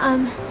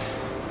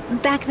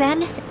 back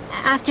then,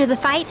 after the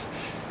fight,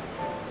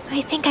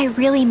 I think I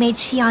really made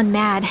Xion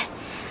mad.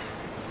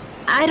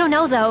 I don't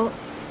know, though.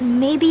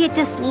 Maybe it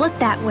just looked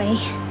that way.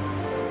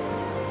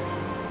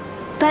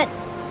 But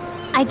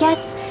I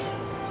guess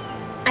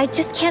I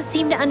just can't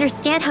seem to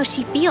understand how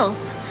she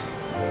feels.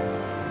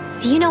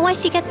 Do you know why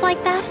she gets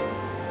like that?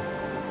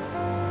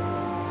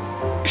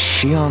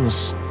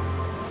 Xion's...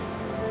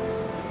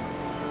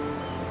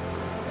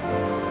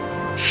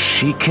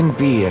 She can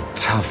be a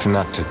tough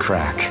nut to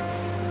crack.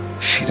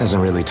 She doesn't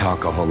really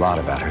talk a whole lot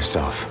about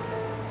herself.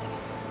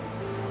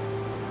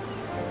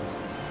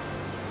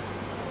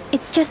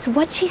 It's just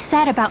what she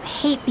said about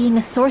hate being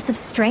a source of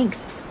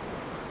strength.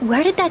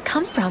 Where did that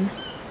come from?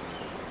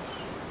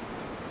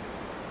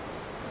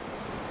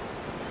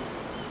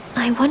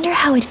 I wonder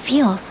how it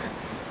feels,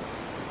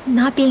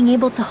 not being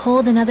able to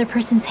hold another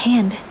person's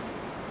hand.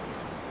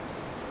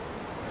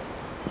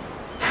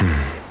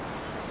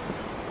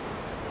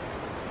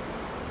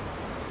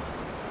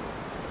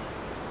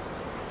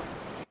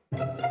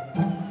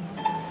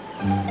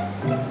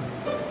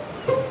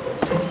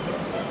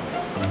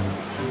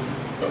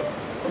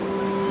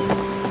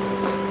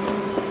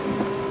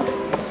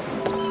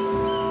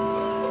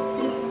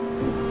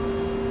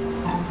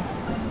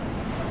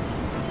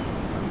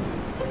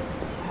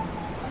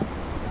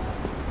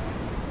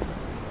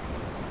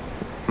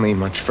 Lean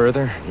much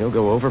further, you'll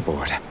go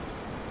overboard.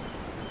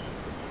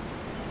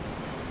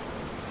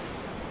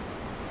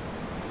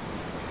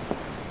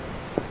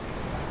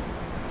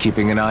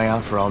 Keeping an eye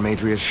out for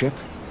Almadria's ship?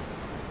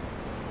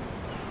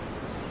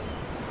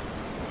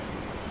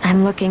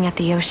 I'm looking at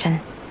the ocean.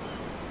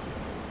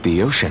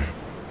 The ocean?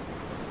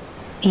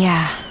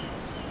 Yeah.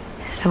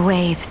 The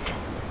waves.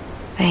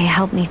 They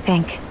help me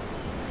think.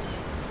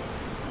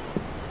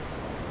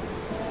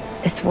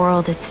 This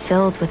world is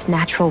filled with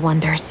natural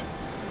wonders.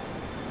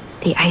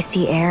 The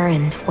icy air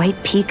and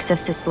white peaks of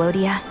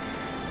Cyslodia,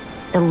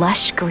 the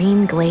lush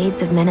green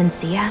glades of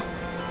Menancia,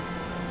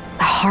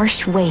 the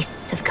harsh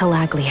wastes of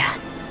Calaglia.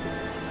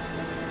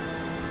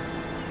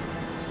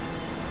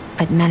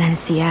 But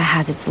Menancia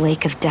has its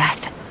Lake of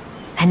Death,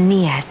 and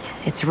Nias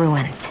its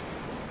ruins.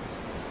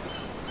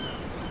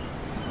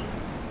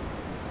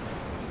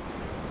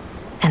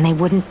 And they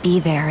wouldn't be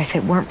there if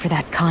it weren't for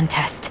that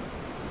contest.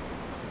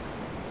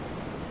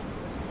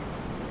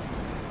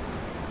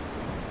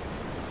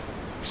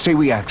 Say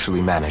we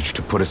actually manage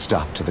to put a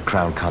stop to the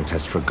crown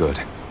contest for good.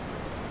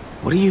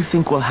 What do you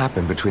think will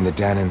happen between the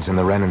Danans and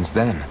the Renans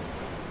then?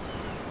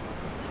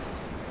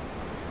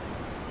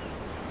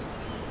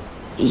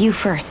 You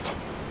first.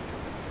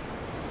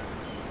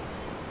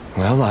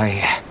 Well,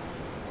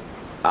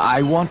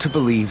 I want to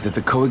believe that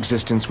the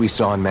coexistence we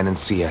saw in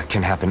Menancia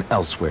can happen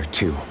elsewhere,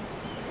 too.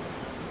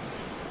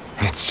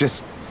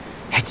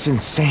 It's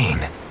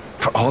insane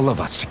for all of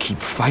us to keep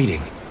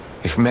fighting.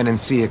 If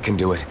Menancia can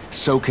do it,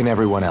 so can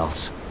everyone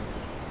else.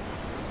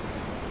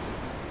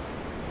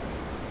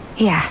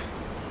 Yeah,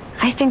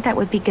 I think that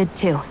would be good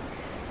too.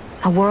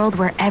 A world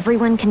where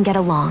everyone can get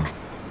along.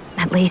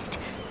 At least,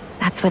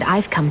 that's what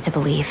I've come to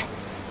believe.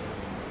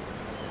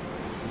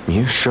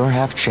 You sure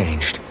have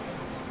changed.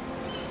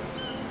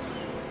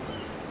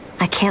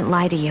 I can't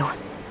lie to you.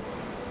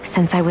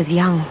 Since I was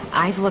young,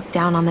 I've looked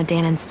down on the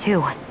Danans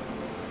too.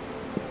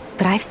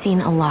 But I've seen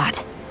a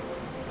lot.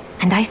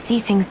 And I see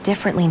things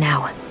differently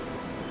now.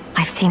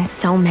 I've seen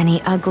so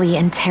many ugly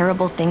and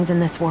terrible things in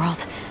this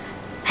world.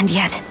 And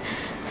yet,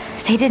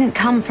 they didn't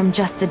come from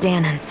just the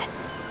Danans.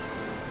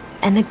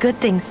 And the good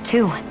things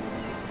too.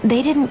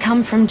 They didn't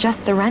come from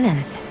just the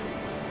Renans.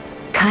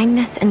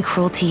 Kindness and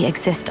cruelty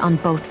exist on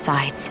both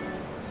sides.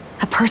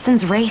 A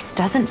person's race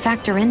doesn't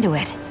factor into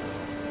it.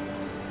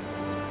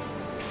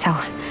 So,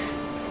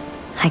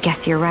 I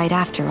guess you're right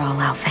after all,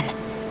 Alphen.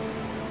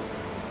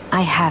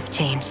 I have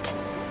changed.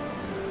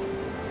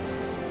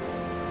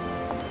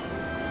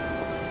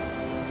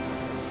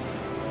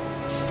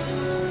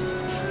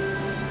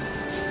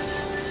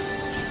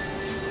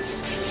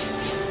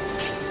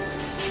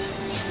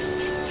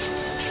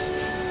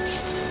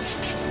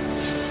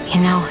 You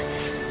know,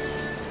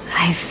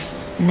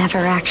 I've never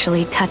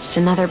actually touched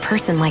another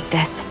person like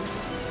this.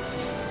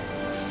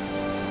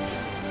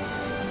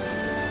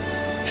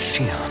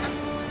 Xion.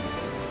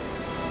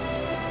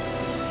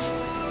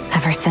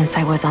 Ever since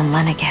I was on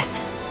Lenegis,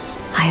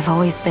 I've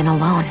always been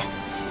alone.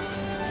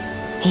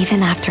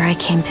 Even after I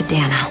came to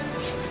Dana.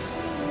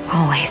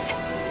 Always.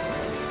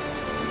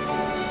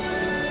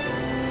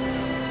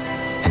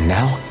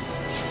 now?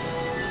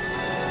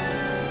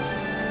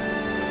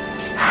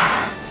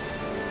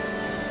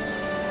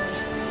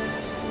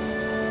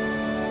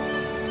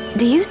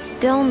 Do you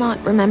still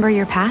not remember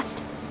your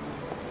past?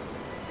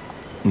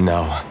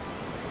 No.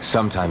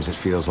 Sometimes it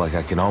feels like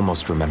I can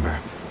almost remember.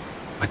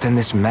 But then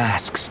this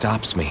mask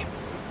stops me.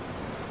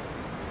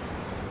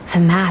 The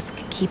mask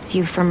keeps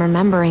you from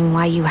remembering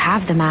why you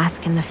have the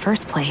mask in the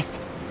first place.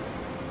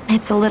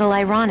 It's a little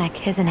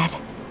ironic, isn't it?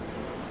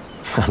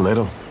 A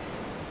little.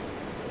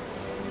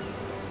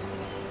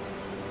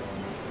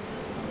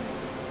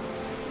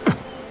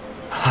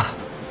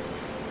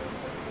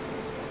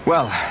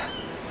 Well,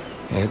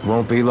 it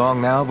won't be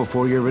long now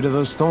before you're rid of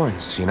those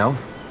thorns, you know?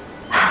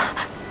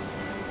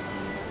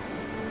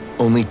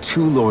 Only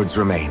 2 lords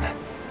remain.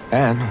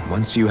 And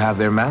once you have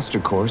their master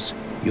course,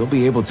 you'll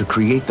be able to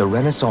create the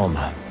Renis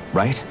Alma,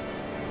 right?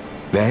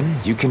 Then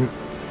you can...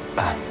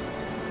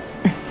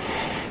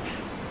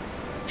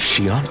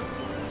 Shion?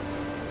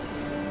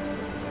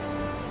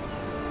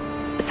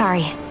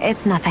 Sorry,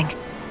 it's nothing.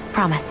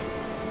 Promise.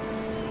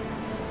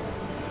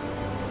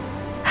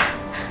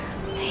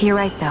 You're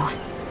right, though.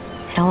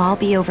 It'll all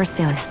be over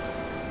soon.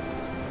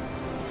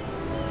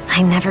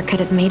 I never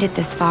could have made it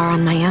this far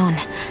on my own.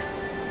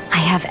 I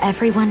have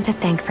everyone to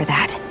thank for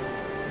that.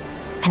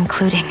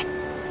 Including...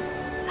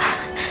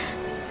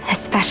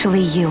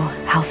 especially you,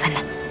 Alphen.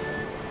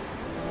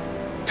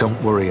 Don't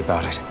worry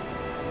about it.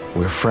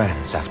 We're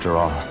friends, after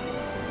all.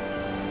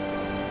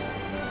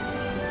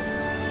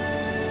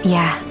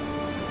 Yeah,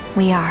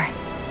 we are.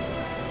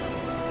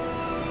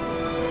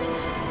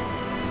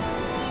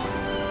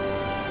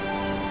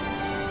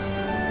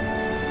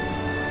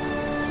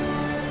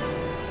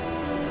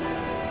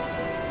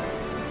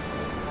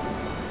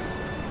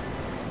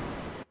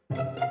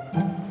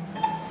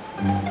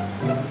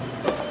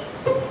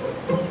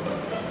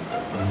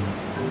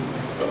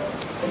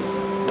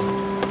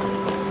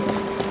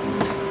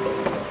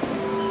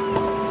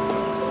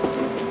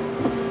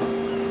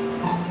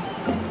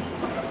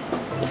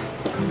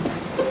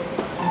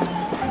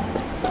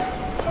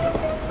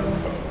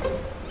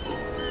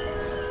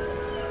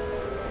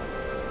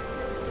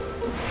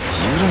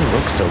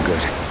 So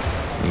good.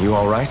 You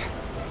all right?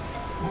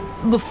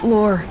 The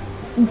floor.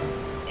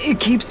 It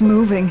keeps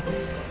moving.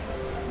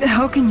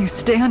 How can you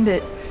stand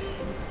it?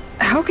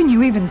 How can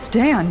you even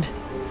stand?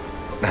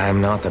 I'm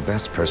not the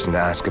best person to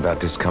ask about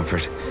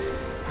discomfort.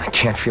 I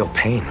can't feel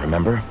pain,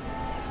 remember?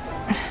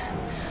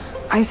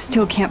 I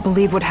still can't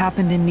believe what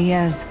happened in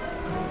Niez.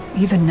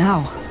 Even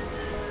now.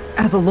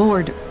 As a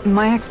lord,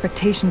 my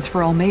expectations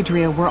for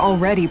Almeidrea were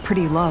already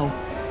pretty low.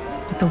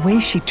 But the way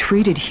she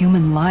treated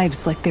human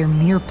lives like they're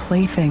mere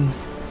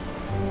playthings.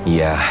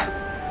 Yeah.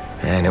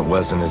 And it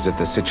wasn't as if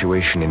the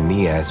situation in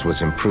Niez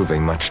was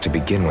improving much to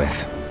begin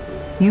with.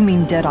 You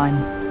mean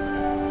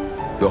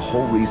Deadheim? The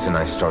whole reason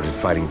I started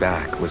fighting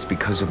back was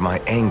because of my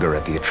anger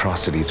at the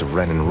atrocities of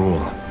Renin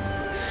rule.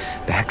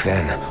 Back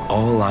then,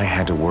 all I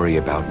had to worry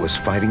about was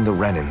fighting the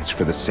Renins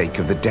for the sake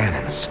of the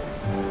Dahnans.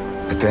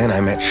 But then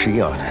I met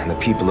Shion and the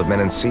people of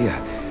Menancia,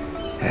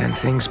 and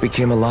things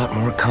became a lot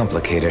more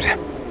complicated.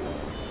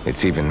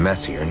 It's even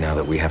messier now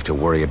that we have to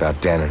worry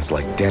about Dahnans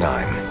like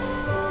Deadheim.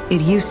 It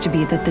used to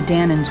be that the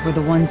Dahnans were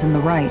the ones in the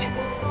right,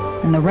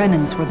 and the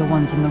Renins were the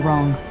ones in the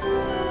wrong.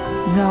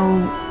 Though,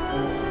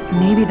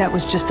 maybe that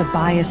was just a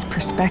biased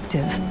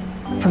perspective,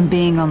 from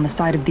being on the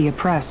side of the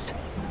oppressed.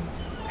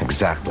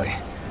 Exactly.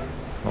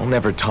 I'll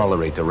never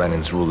tolerate the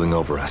Renins ruling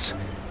over us,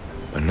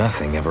 but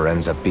nothing ever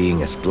ends up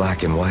being as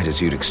black and white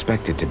as you'd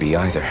expect it to be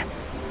either.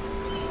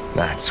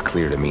 That's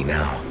clear to me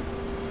now.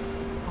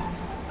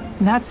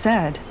 That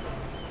said,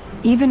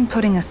 even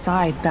putting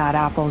aside bad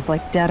apples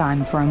like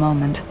Deadheim for a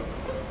moment,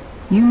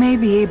 you may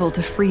be able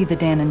to free the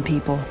Dahnan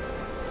people,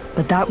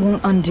 but that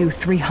won't undo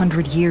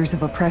 300 years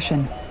of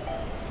oppression.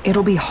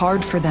 It'll be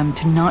hard for them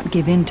to not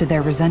give in to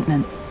their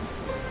resentment.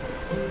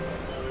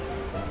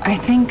 I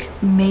think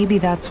maybe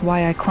that's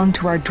why I clung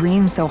to our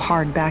dream so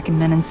hard back in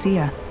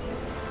Menancia.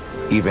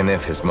 Even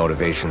if his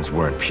motivations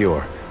weren't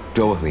pure,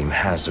 Dohalim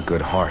has a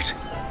good heart.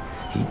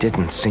 He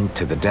didn't sink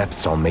to the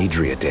depths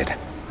Almeidrea did.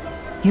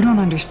 You don't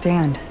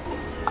understand.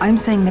 I'm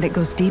saying that it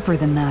goes deeper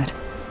than that.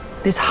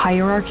 This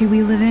hierarchy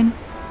we live in,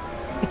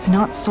 it's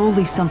not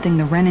solely something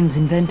the Renins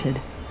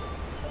invented.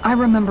 I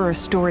remember a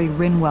story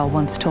Rinwell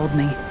once told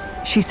me.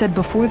 She said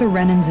before the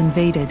Renins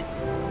invaded,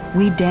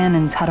 we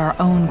Dahnans had our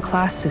own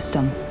class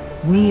system.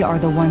 We are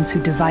the ones who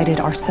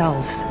divided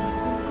ourselves.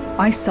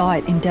 I saw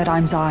it in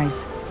Deadheim's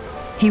eyes.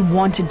 He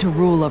wanted to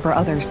rule over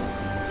others.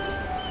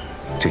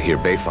 To hear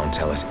Bayfon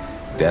tell it,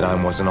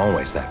 Deadheim wasn't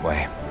always that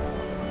way.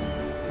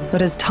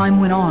 But as time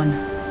went on,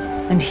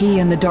 and he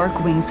and the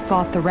Darkwings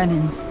fought the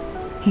Renins,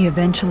 he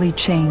eventually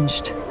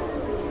changed.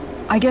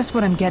 I guess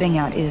what I'm getting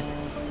at is,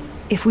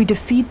 if we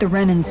defeat the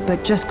Renins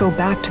but just go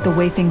back to the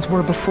way things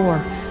were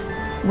before,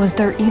 was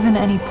there even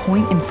any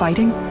point in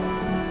fighting?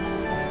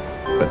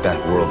 But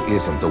that world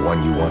isn't the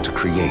one you want to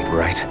create,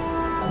 right?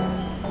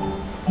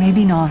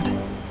 Maybe not.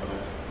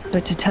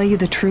 But to tell you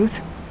the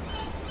truth,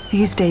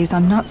 these days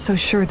I'm not so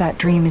sure that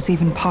dream is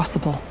even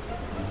possible.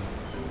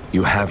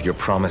 You have your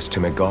promise to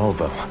Miguel,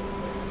 though.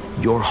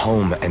 Your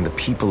home and the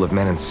people of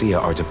Menancia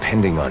are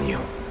depending on you.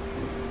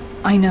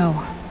 I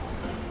know.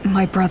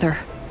 My brother.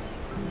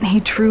 He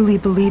truly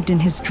believed in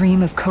his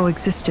dream of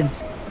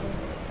coexistence.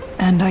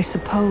 And I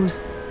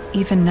suppose,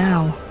 even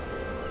now,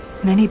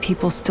 many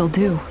people still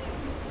do.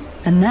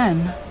 And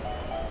then,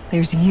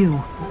 there's you.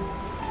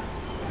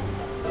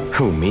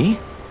 Who, me?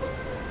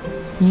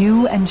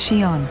 You and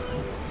Shion.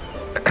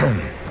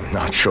 I'm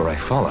not sure I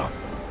follow.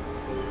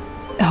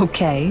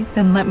 Okay,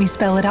 then let me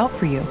spell it out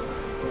for you.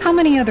 How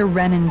many other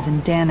Renans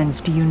and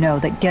Danans do you know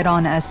that get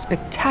on as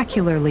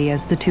spectacularly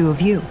as the two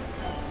of you?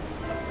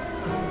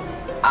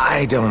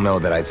 I don't know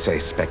that I'd say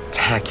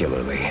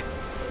spectacularly.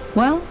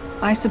 Well,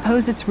 I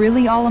suppose it's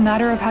really all a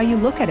matter of how you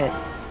look at it,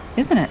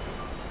 isn't it?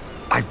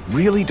 I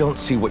really don't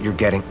see what you're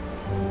getting.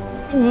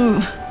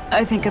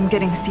 I think I'm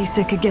getting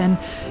seasick again.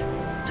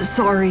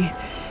 Sorry.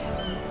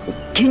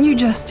 Can you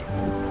just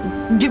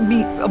give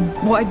me a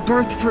wide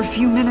berth for a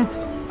few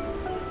minutes?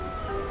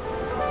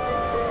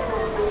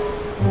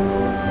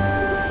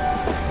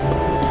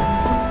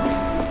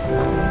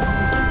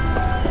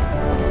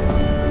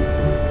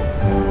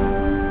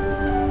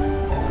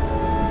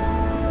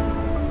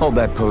 Hold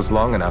that pose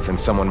long enough and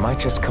someone might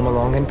just come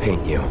along and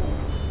paint you.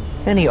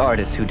 Any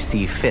artist who'd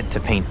see fit to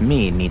paint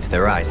me needs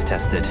their eyes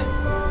tested.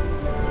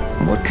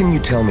 What can you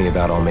tell me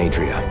about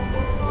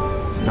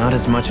Almeidrea? Not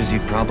as much as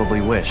you'd probably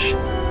wish.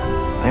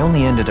 I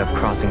only ended up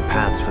crossing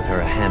paths with her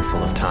a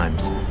handful of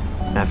times,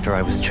 after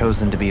I was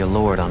chosen to be a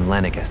lord on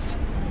Lenegus.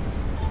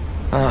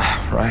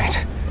 Ah,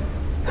 right.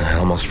 I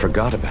almost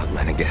forgot about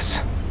Lenegus.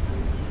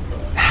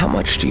 How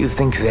much do you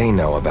think they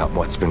know about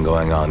what's been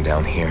going on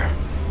down here?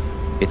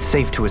 It's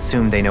safe to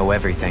assume they know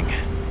everything,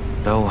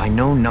 though I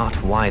know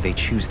not why they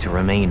choose to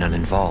remain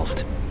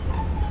uninvolved.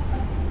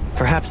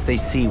 Perhaps they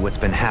see what's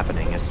been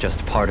happening as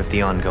just part of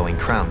the ongoing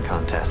crown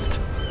contest.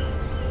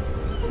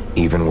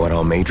 Even what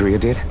Almeidrea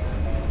did?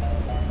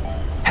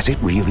 Has it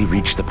really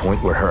reached the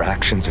point where her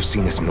actions are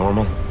seen as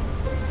normal?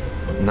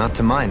 Not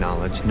to my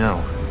knowledge,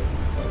 no.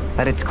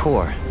 At its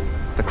core,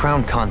 the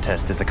crown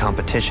contest is a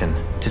competition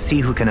to see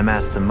who can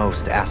amass the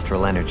most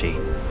astral energy.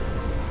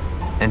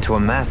 And to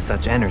amass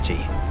such energy,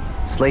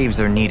 slaves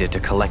are needed to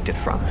collect it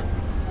from.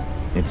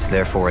 It's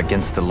therefore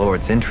against the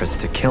Lord's interest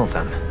to kill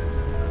them.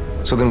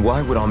 So then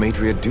why would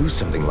Almeidrea do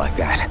something like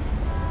that?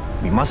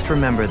 We must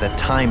remember that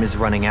time is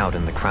running out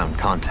in the crown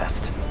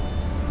contest.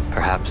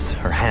 Perhaps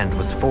her hand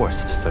was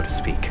forced, so to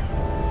speak.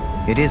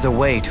 It is a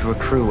way to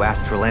accrue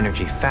astral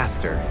energy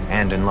faster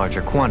and in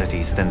larger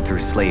quantities than through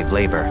slave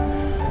labor.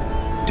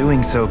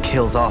 Doing so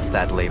kills off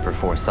that labor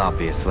force,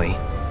 obviously,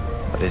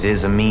 but it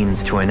is a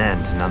means to an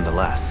end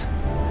nonetheless.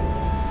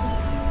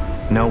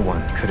 No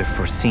one could have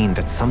foreseen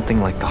that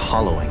something like the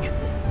Hollowing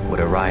would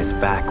arise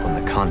back when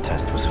the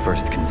contest was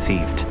first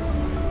conceived.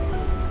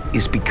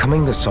 Is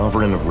becoming the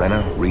Sovereign of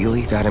Rena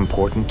really that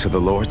important to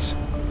the Lords?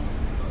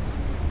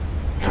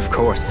 Of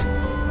course.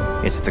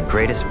 It's the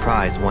greatest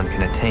prize one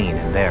can attain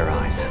in their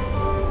eyes.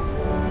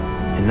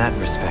 In that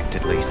respect,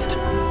 at least,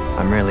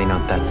 I'm really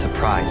not that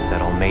surprised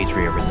that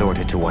Almeidrea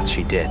resorted to what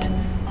she did,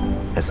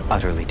 as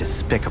utterly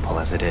despicable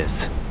as it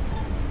is.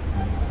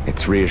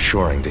 It's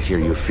reassuring to hear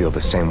you feel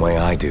the same way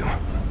I do.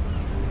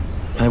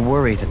 I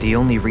worry that the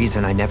only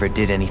reason I never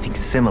did anything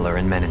similar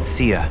in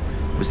Menancia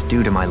was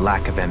due to my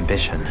lack of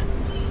ambition.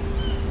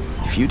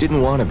 If you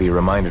didn't want to be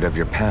reminded of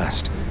your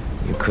past,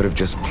 you could have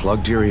just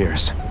plugged your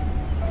ears.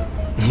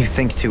 You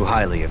think too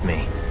highly of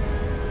me.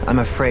 I'm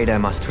afraid I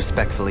must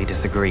respectfully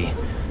disagree.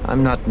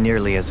 I'm not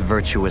nearly as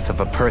virtuous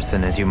of a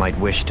person as you might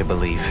wish to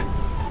believe.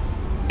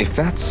 If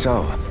that's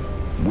so,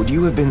 would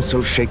you have been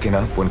so shaken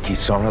up when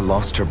Kisara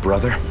lost her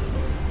brother?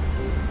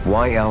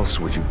 Why else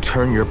would you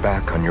turn your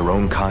back on your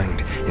own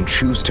kind and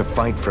choose to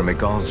fight for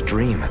Miguel's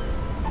dream?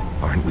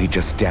 Aren't we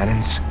just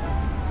Danans?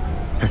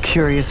 A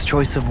curious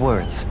choice of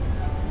words.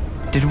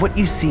 Did what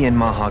you see in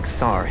Mahag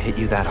Sar hit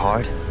you that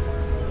hard?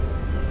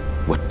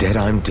 What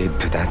Deadheim did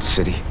to that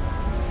city,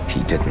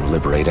 he didn't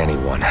liberate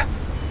anyone.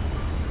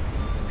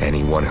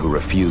 Anyone who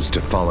refused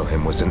to follow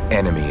him was an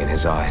enemy in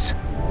his eyes.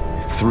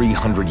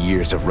 300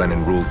 years of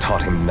Renan rule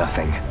taught him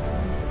nothing.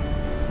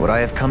 What I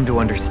have come to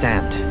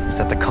understand is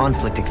that the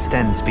conflict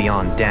extends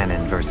beyond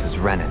Danan versus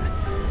Renan.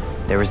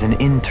 There is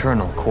an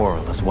internal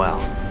quarrel as well.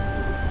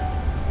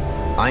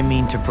 I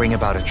mean to bring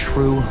about a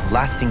true,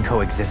 lasting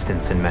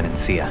coexistence in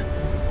Menancia.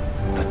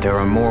 But there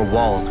are more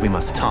walls we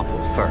must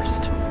topple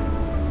first.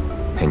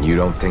 And you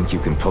don't think you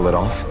can pull it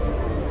off?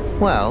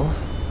 Well,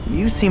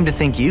 you seem to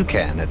think you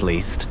can, at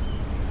least.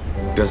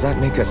 Does that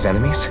make us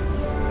enemies?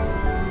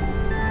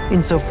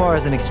 Insofar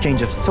as an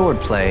exchange of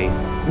swordplay,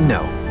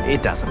 no,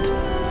 it doesn't.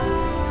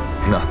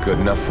 Not good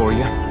enough for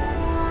you?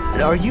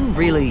 Are you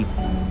really...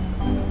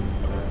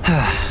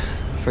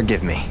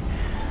 Forgive me.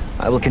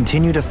 I will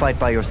continue to fight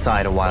by your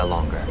side a while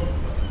longer.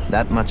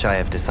 That much I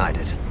have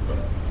decided.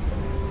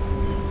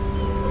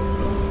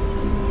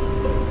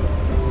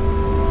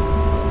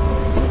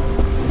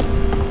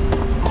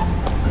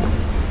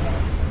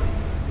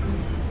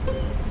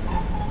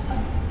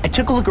 I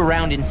took a look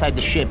around inside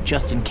the ship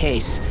just in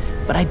case.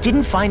 but I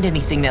didn't find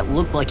anything that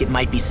looked like it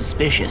might be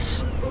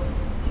suspicious.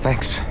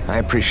 Thanks, I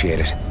appreciate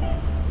it.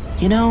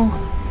 You know,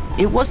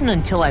 it wasn't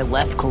until I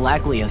left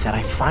Colaglia that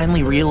I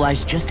finally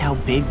realized just how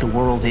big the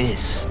world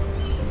is.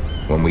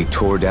 When we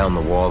tore down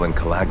the wall in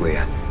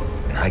Colaglia,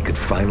 and I could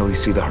finally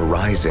see the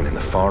horizon in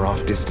the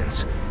far-off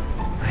distance,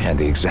 I had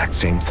the exact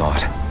same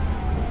thought.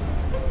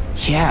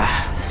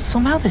 Yeah,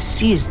 somehow the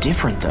sea is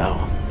different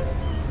though.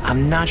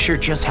 I'm not sure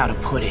just how to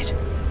put it.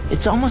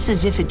 It's almost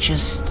as if it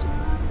just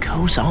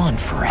goes on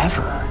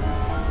forever.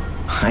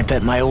 I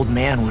bet my old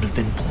man would have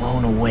been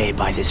blown away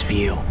by this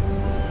view.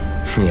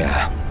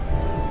 Yeah.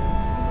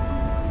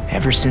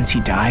 Ever since he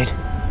died,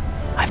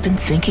 I've been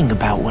thinking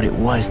about what it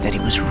was that he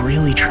was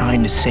really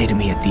trying to say to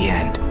me at the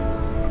end.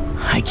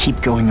 I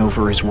keep going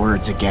over his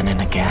words again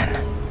and again.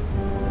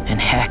 And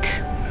heck,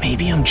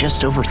 maybe I'm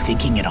just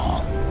overthinking it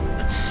all.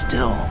 But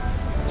still,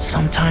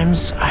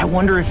 sometimes I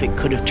wonder if it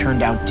could have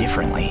turned out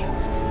differently.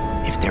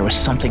 If there was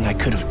something I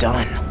could have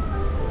done.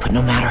 But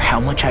no matter how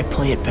much I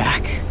play it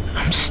back,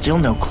 I'm still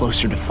no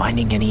closer to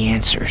finding any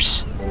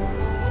answers.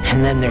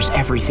 And then there's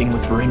everything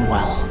with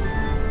Rinwell.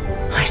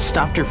 I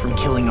stopped her from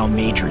killing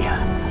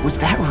Almadria, but was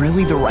that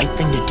really the right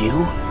thing to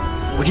do?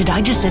 Or did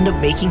I just end up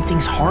making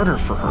things harder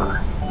for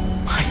her?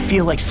 I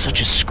feel like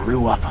such a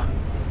screw-up.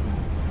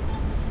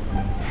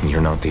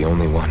 You're not the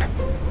only one.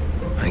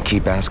 I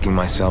keep asking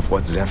myself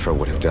what Zephyr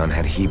would have done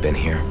had he been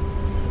here.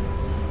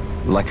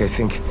 Like I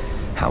think,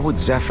 how would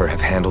Zephyr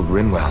have handled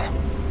Rinwell?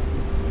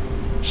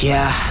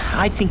 Yeah,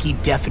 I think he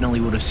definitely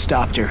would have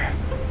stopped her.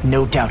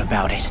 No doubt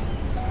about it.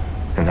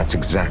 And that's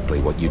exactly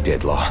what you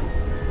did, Law.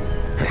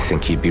 I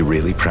think he'd be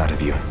really proud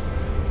of you.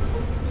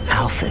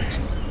 Alphen.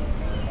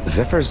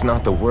 Zephyr's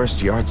not the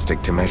worst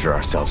yardstick to measure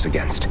ourselves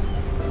against.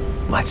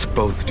 Let's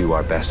both do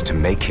our best to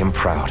make him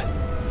proud.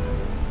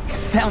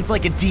 Sounds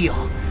like a deal.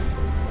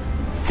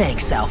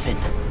 Thanks, Alphen.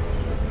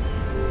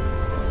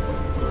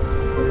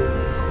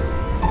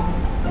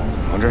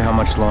 Wonder how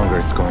much longer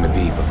it's going to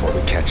be before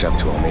we catch up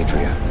to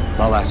Almadria.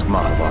 I'll ask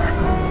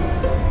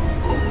Mahavar.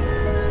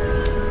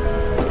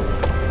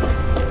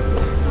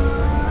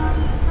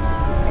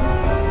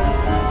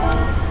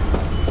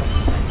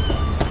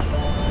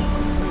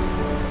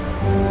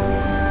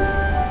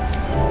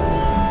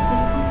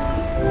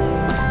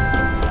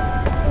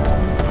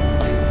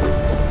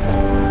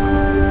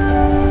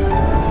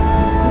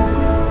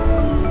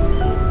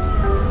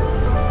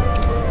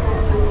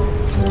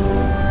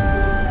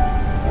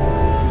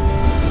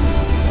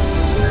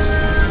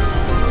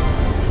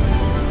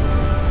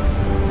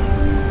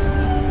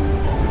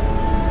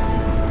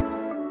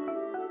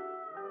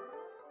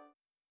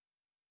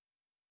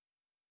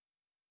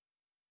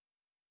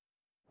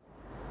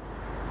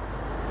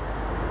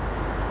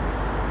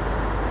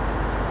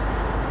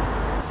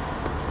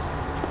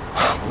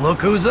 Look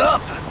who's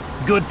up!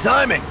 Good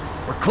timing.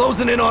 We're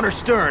closing in on her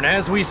stern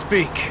as we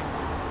speak.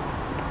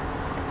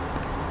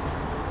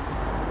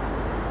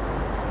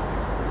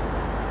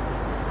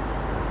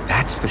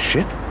 That's the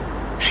ship?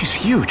 She's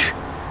huge.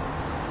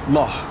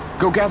 Law,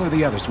 go gather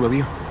the others, will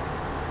you?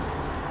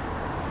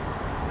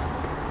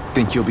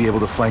 Think you'll be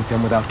able to flank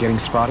them without getting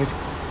spotted?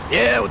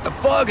 Yeah, with the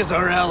fog as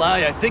our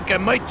ally, I think I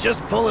might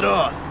just pull it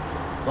off.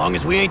 Long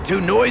as we ain't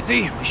too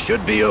noisy, we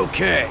should be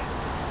okay.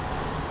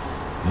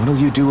 What'll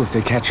you do if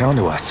they catch on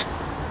to us?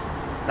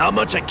 Not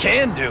much I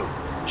can do.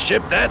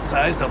 Ship that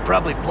size, they'll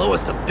probably blow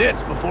us to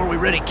bits before we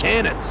ready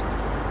cannons.